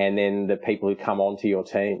and then the people who come onto your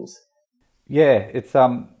teams? Yeah,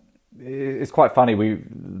 it's quite funny.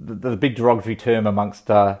 The big derogatory term amongst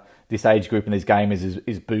this age group and these gamers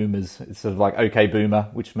is boomers. It's sort of like okay boomer,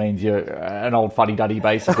 which means you're an old fuddy-duddy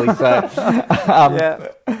basically. So,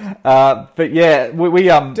 but yeah,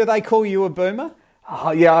 we Do they call you a boomer?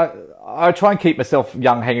 I try and keep myself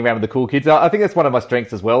young, hanging around with the cool kids. I think that's one of my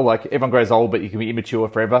strengths as well. Like everyone grows old, but you can be immature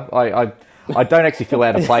forever. I don't actually feel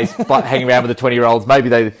out of place, but hanging around with the 20-year-olds. Maybe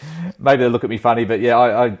they look at me funny, but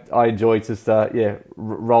I enjoy just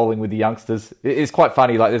rolling with the youngsters. It's quite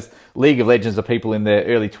funny. Like there's League of Legends of people in their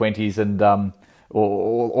early 20s and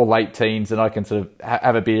or late teens, and I can sort of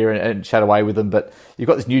have a beer and chat away with them. But you've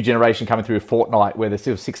got this new generation coming through Fortnite where they're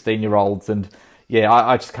still 16-year-olds, and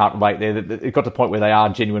I just can't relate there. It got to the point where they are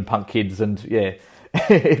genuine punk kids, and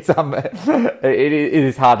it's it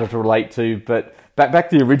is harder to relate to. But back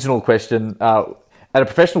to the original question. At a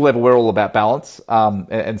professional level, we're all about balance,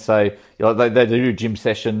 and so they do gym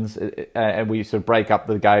sessions, and we sort of break up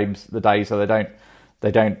the day, so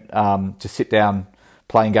they don't just sit down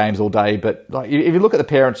playing games all day. But like, if you look at the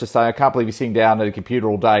parents just saying, I can't believe you're sitting down at a computer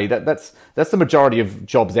all day, that's the majority of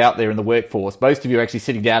jobs out there in the workforce. Most of you are actually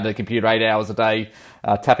sitting down at a computer 8 hours a day,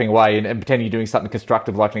 tapping away and pretending you're doing something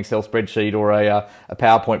constructive like an Excel spreadsheet or a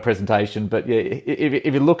PowerPoint presentation. But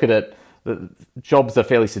if you look at it, the jobs are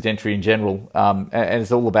fairly sedentary in general, and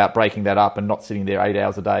it's all about breaking that up and not sitting there 8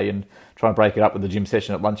 hours a day and trying to break it up with a gym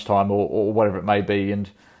session at lunchtime or whatever it may be,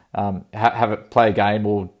 and have it play a game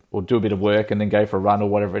or do a bit of work and then go for a run or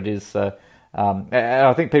whatever it is. So, and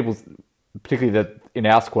I think people, particularly that in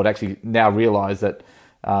our squad, actually now realise that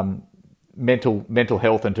mental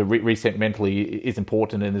health and to reset mentally is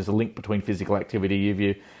important, and there's a link between physical activity.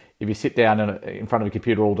 If you sit down in front of a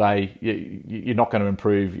computer all day, you're not going to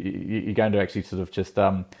improve. You're going to actually sort of just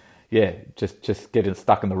get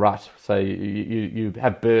stuck in the rut. So you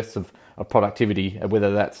have bursts of productivity,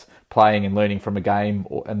 whether that's playing and learning from a game,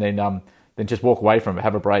 and then just walk away from it,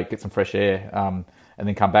 have a break, get some fresh air, and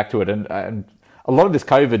then come back to it. And a lot of this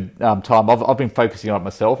COVID time, I've been focusing on it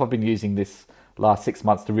myself. I've been using this last 6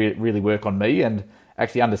 months to really work on me and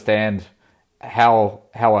actually understand how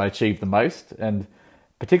I achieve the most. And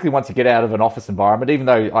particularly once you get out of an office environment, even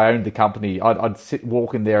though I owned the company, I'd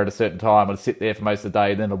walk in there at a certain time. I'd sit there for most of the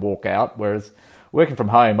day, and then I'd walk out. Whereas working from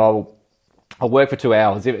home, I'll work for 2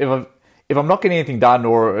 hours. If I'm not getting anything done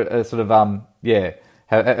or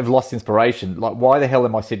have lost inspiration, like why the hell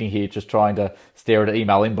am I sitting here just trying to stare at an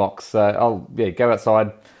email inbox? I'll go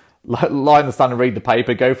outside, lie in the sun and read the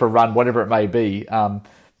paper, go for a run, whatever it may be. But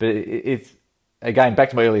it's again, back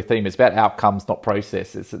to my earlier theme, it's about outcomes, not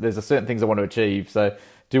process. There's a certain things I want to achieve, so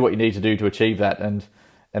do what you need to do to achieve that. And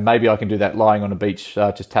and maybe I can do that lying on a beach,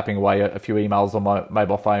 just tapping away a few emails on my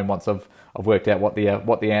mobile phone once I've worked out what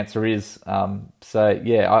the answer is. So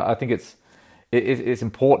yeah, I think it's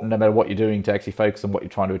important no matter what you're doing to actually focus on what you're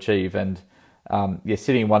trying to achieve. And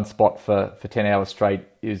sitting in one spot for 10 hours straight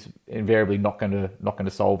is invariably not going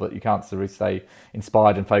to solve it. You can't sort of stay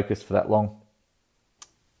inspired and focused for that long.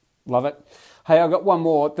 Love it. Hey, I've got one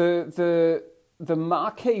more. The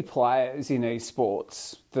marquee players in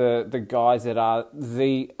esports, the guys that are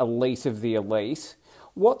the elite of the elite,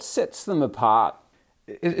 what sets them apart?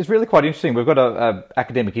 It's really quite interesting. We've got a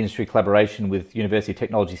academic industry collaboration with University of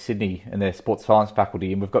Technology Sydney and their sports science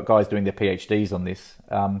faculty, and we've got guys doing their PhDs on this.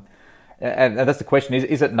 And that's the question: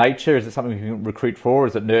 is it nature? Is it something we can recruit for?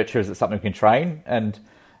 Is it nurture? Is it something we can train? And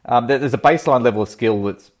there's a baseline level of skill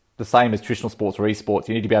that's the same as traditional sports or esports.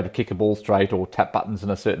 You need to be able to kick a ball straight or tap buttons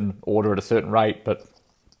in a certain order at a certain rate. But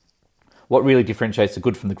what really differentiates the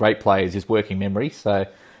good from the great players is working memory. So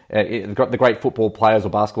the great football players or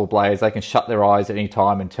basketball players, they can shut their eyes at any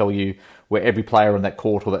time and tell you where every player on that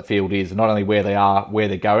court or that field is, and not only where they are, where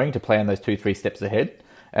they're going to plan those 2-3 steps ahead.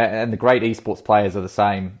 And the great esports players are the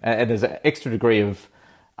same. And there's an extra degree of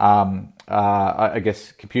I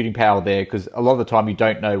guess, computing power there, because a lot of the time you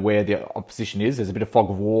don't know where the opposition is. There's a bit of fog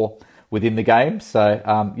of war within the game. So,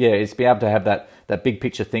 it's be able to have that big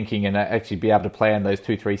picture thinking and actually be able to plan those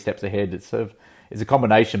 2-3 steps ahead. It's a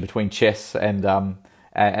combination between chess and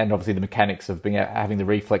obviously the mechanics of having the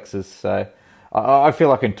reflexes. So I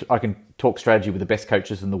feel I can talk strategy with the best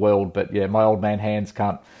coaches in the world, but yeah, my old man hands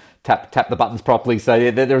can't tap the buttons properly. So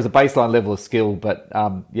there is a baseline level of skill, but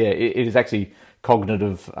it is actually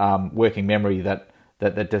cognitive working memory that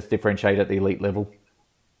does differentiate at the elite level.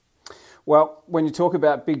 Well, when you talk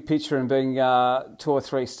about big picture and being 2 or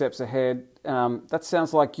 3 steps ahead, that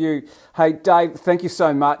sounds like you. Hey, Dave, thank you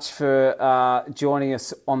so much for joining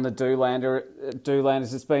us on the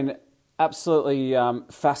Doolanders. It's been absolutely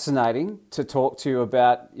fascinating to talk to you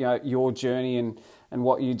about your journey and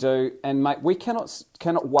what you do. And mate, we cannot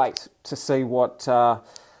wait to see what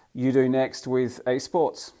you do next with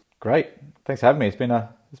eSports. Great. Thanks for having me. It's been a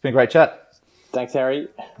great chat. Thanks, Harry.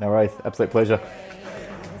 No worries. Absolute pleasure.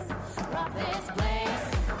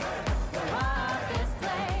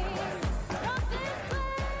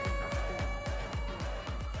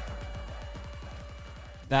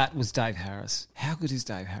 That was Dave Harris. How good is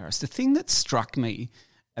Dave Harris? The thing that struck me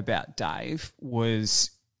about Dave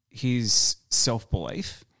was his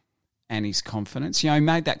self-belief and his confidence. He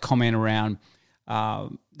made that comment around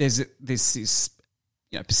there's this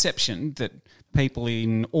perception that people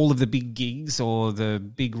in all of the big gigs or the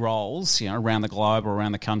big roles, around the globe or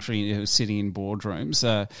around the country who are sitting in boardrooms,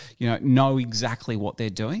 know exactly what they're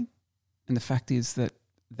doing. And the fact is that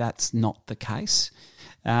that's not the case.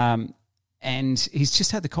 And he's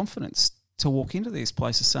just had the confidence to walk into these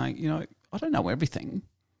places saying, I don't know everything,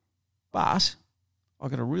 but I've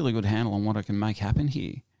got a really good handle on what I can make happen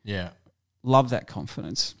here. Yeah. Love that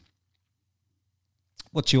confidence.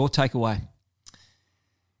 What's your takeaway?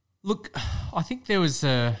 Look, I think there was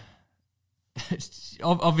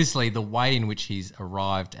obviously the way in which he's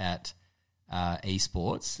arrived at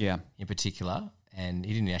eSports in particular, and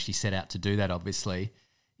he didn't actually set out to do that, obviously,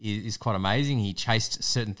 is quite amazing. He chased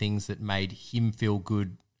certain things that made him feel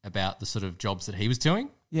good about the sort of jobs that he was doing.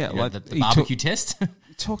 Yeah, like the barbecue test.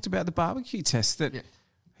 He talked about the barbecue test that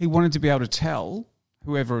he wanted to be able to tell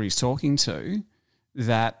whoever he's talking to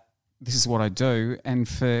that this is what I do, and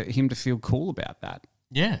for him to feel cool about that.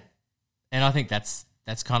 Yeah. And I think that's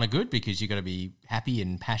kind of good, because you've got to be happy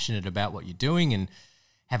and passionate about what you're doing and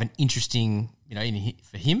have an interesting,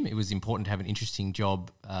 for him, it was important to have an interesting job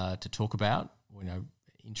to talk about,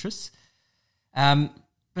 interests.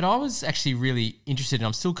 But I was actually really interested, and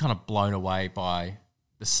I'm still kind of blown away by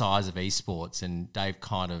the size of eSports, and Dave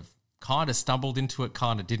kind of stumbled into it,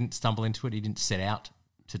 kind of didn't stumble into it. He didn't set out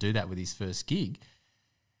to do that with his first gig.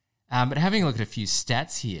 But having a look at a few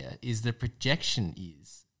stats here, is the projection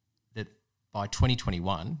is that by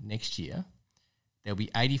 2021, next year, there'll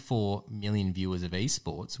be 84 million viewers of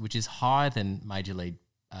eSports, which is higher than Major League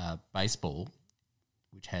Baseball,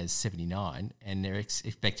 which has 79, and they're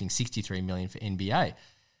expecting 63 million for NBA.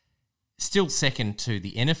 Still second to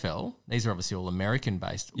the NFL. These are obviously all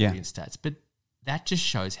American-based audience stats, but that just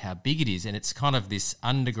shows how big it is, and it's kind of this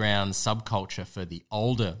underground subculture for the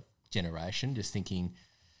older generation. Just thinking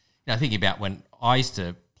about when I used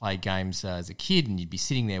to play games as a kid, and you'd be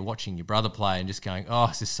sitting there watching your brother play and just going, oh,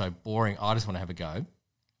 this is so boring, I just want to have a go.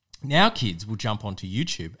 Now kids will jump onto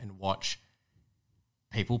YouTube and watch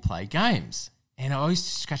people play games. And I always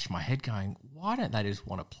scratch my head going, why don't they just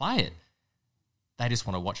want to play it? They just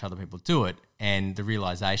want to watch other people do it. And the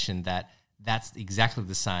realization that that's exactly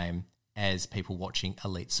the same as people watching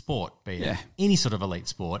elite sport, be it Yeah. any sort of elite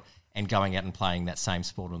sport, and going out and playing that same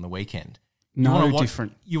sport on the weekend.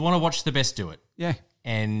 Different. You want to watch the best do it. Yeah.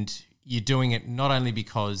 And you're doing it not only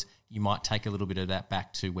because you might take a little bit of that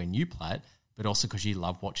back to when you play it, but also because you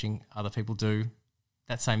love watching other people do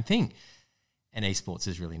that same thing. And esports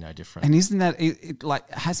is really no different. And isn't that like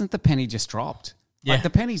hasn't the penny just dropped? Yeah. Like the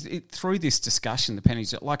pennies through this discussion, the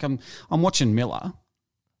pennies like I'm watching Miller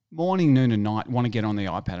morning, noon, and night. Want to get on the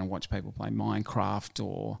iPad and watch people play Minecraft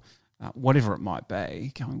or whatever it might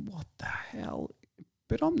be. Going, what the hell?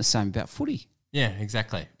 But I'm the same about footy. Yeah,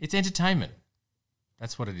 exactly. It's entertainment.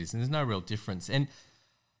 That's what it is, and there's no real difference. And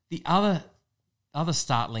the other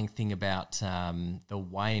startling thing about the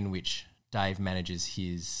way in which Dave manages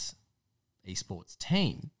his esports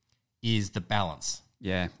team is the balance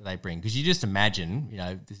Yeah. that they bring. Because you just imagine,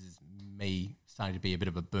 this is me starting to be a bit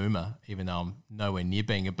of a boomer, even though I'm nowhere near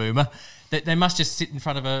being a boomer, that they must just sit in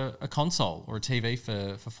front of a console or a TV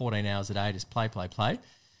for 14 hours a day, just play.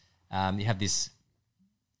 You have this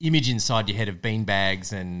image inside your head of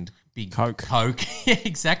beanbags and big Coke. Yeah,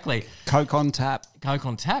 exactly. Coke on tap.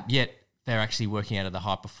 Yet they're actually working out of the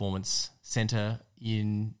high performance centre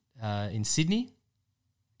in Sydney.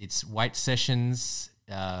 It's weight sessions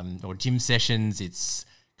or gym sessions. It's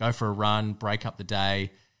go for a run, break up the day,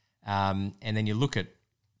 and then you look at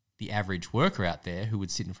the average worker out there who would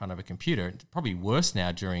sit in front of a computer. It's probably worse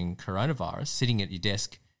now during coronavirus, sitting at your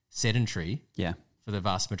desk sedentary. Yeah. For the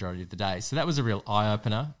vast majority of the day. So that was a real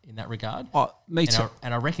eye-opener in that regard. Oh, me too.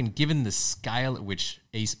 And I reckon given the scale at which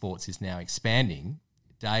esports is now expanding,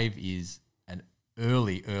 Dave is an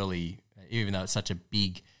early, even though it's such a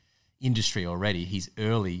big industry already, he's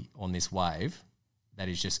early on this wave that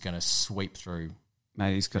is just going to sweep through.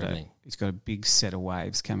 Mate, he's got everything. he's got a big set of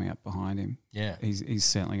waves coming up behind him. Yeah. He's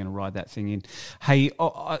certainly going to ride that thing in. Hey,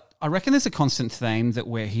 I reckon there's a constant theme that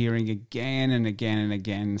we're hearing again and again and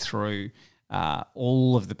again through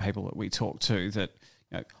all of the people that we talk to that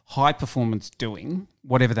high performance doing,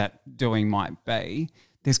 whatever that doing might be,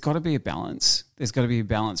 there's got to be a balance. There's got to be a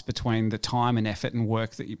balance between the time and effort and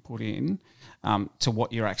work that you put in to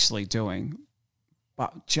what you're actually doing.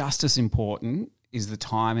 But just as important is the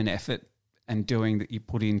time and effort and doing that you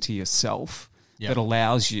put into yourself that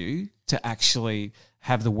allows you to actually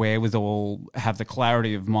have the wherewithal, have the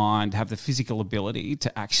clarity of mind, have the physical ability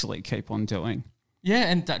to actually keep on doing.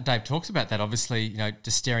 Yeah, and Dave talks about that. Obviously,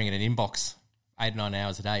 just staring at an inbox 8 or 9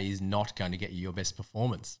 hours a day is not going to get you your best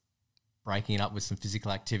performance. Breaking it up with some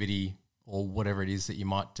physical activity or whatever it is that you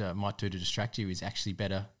might do to distract you is actually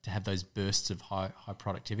better to have those bursts of high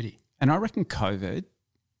productivity. And I reckon COVID,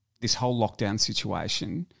 this whole lockdown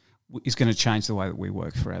situation, is going to change the way that we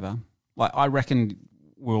work forever. Like I reckon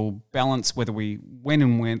we'll balance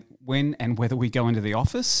when and whether we go into the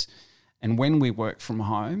office. And when we work from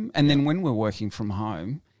home, and then when we're working from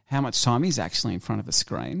home, how much time is actually in front of a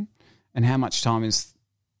screen and how much time is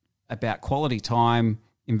about quality time,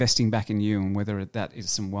 investing back in you, and whether that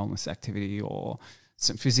is some wellness activity or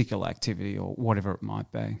some physical activity or whatever it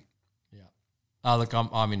might be. Yeah. Oh, look,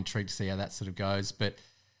 I'm intrigued to see how that sort of goes. But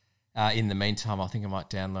in the meantime, I think I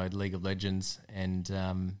might download League of Legends and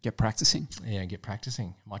get practicing. Yeah, get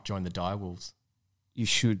practicing. Might join the Direwolves. You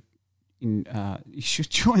should. You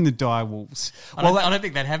should join the Direwolves. I don't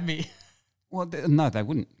think they'd have me. Well, no, they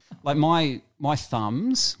wouldn't. Like my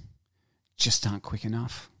thumbs just aren't quick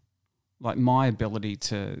enough. Like my ability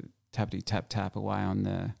to tap away on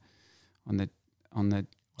the.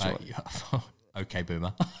 Okay,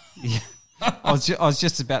 boomer. Yeah, I was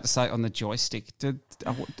just about to say on the joystick. Do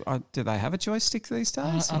they have a joystick these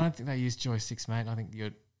days? I don't think they use joysticks, mate. I think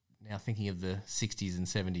you're now thinking of the 60s and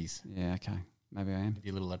 70s. Yeah, okay. Maybe I am. With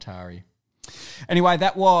your little Atari. Anyway,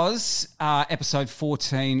 that was episode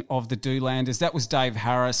 14 of the Dolanders. That was Dave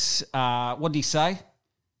Harris. What did he say?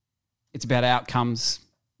 It's about outcomes,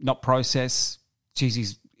 not process.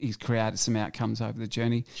 Geez, he's created some outcomes over the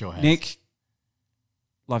journey. Sure has. Nick,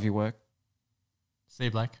 love your work. See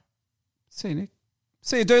you, Blake. See you, Nick.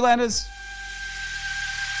 See you, Dolanders.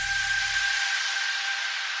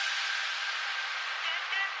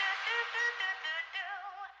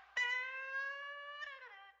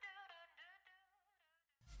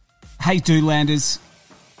 Hey, Dolanders,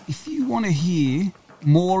 if you want to hear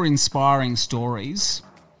more inspiring stories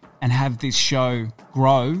and have this show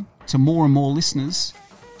grow to more and more listeners,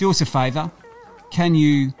 do us a favour. Can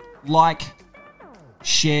you like,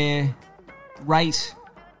 share, rate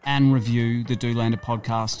and review the Doolander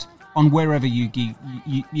podcast on wherever you get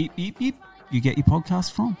your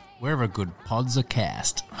podcast from? Wherever good pods are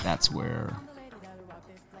cast. That's where...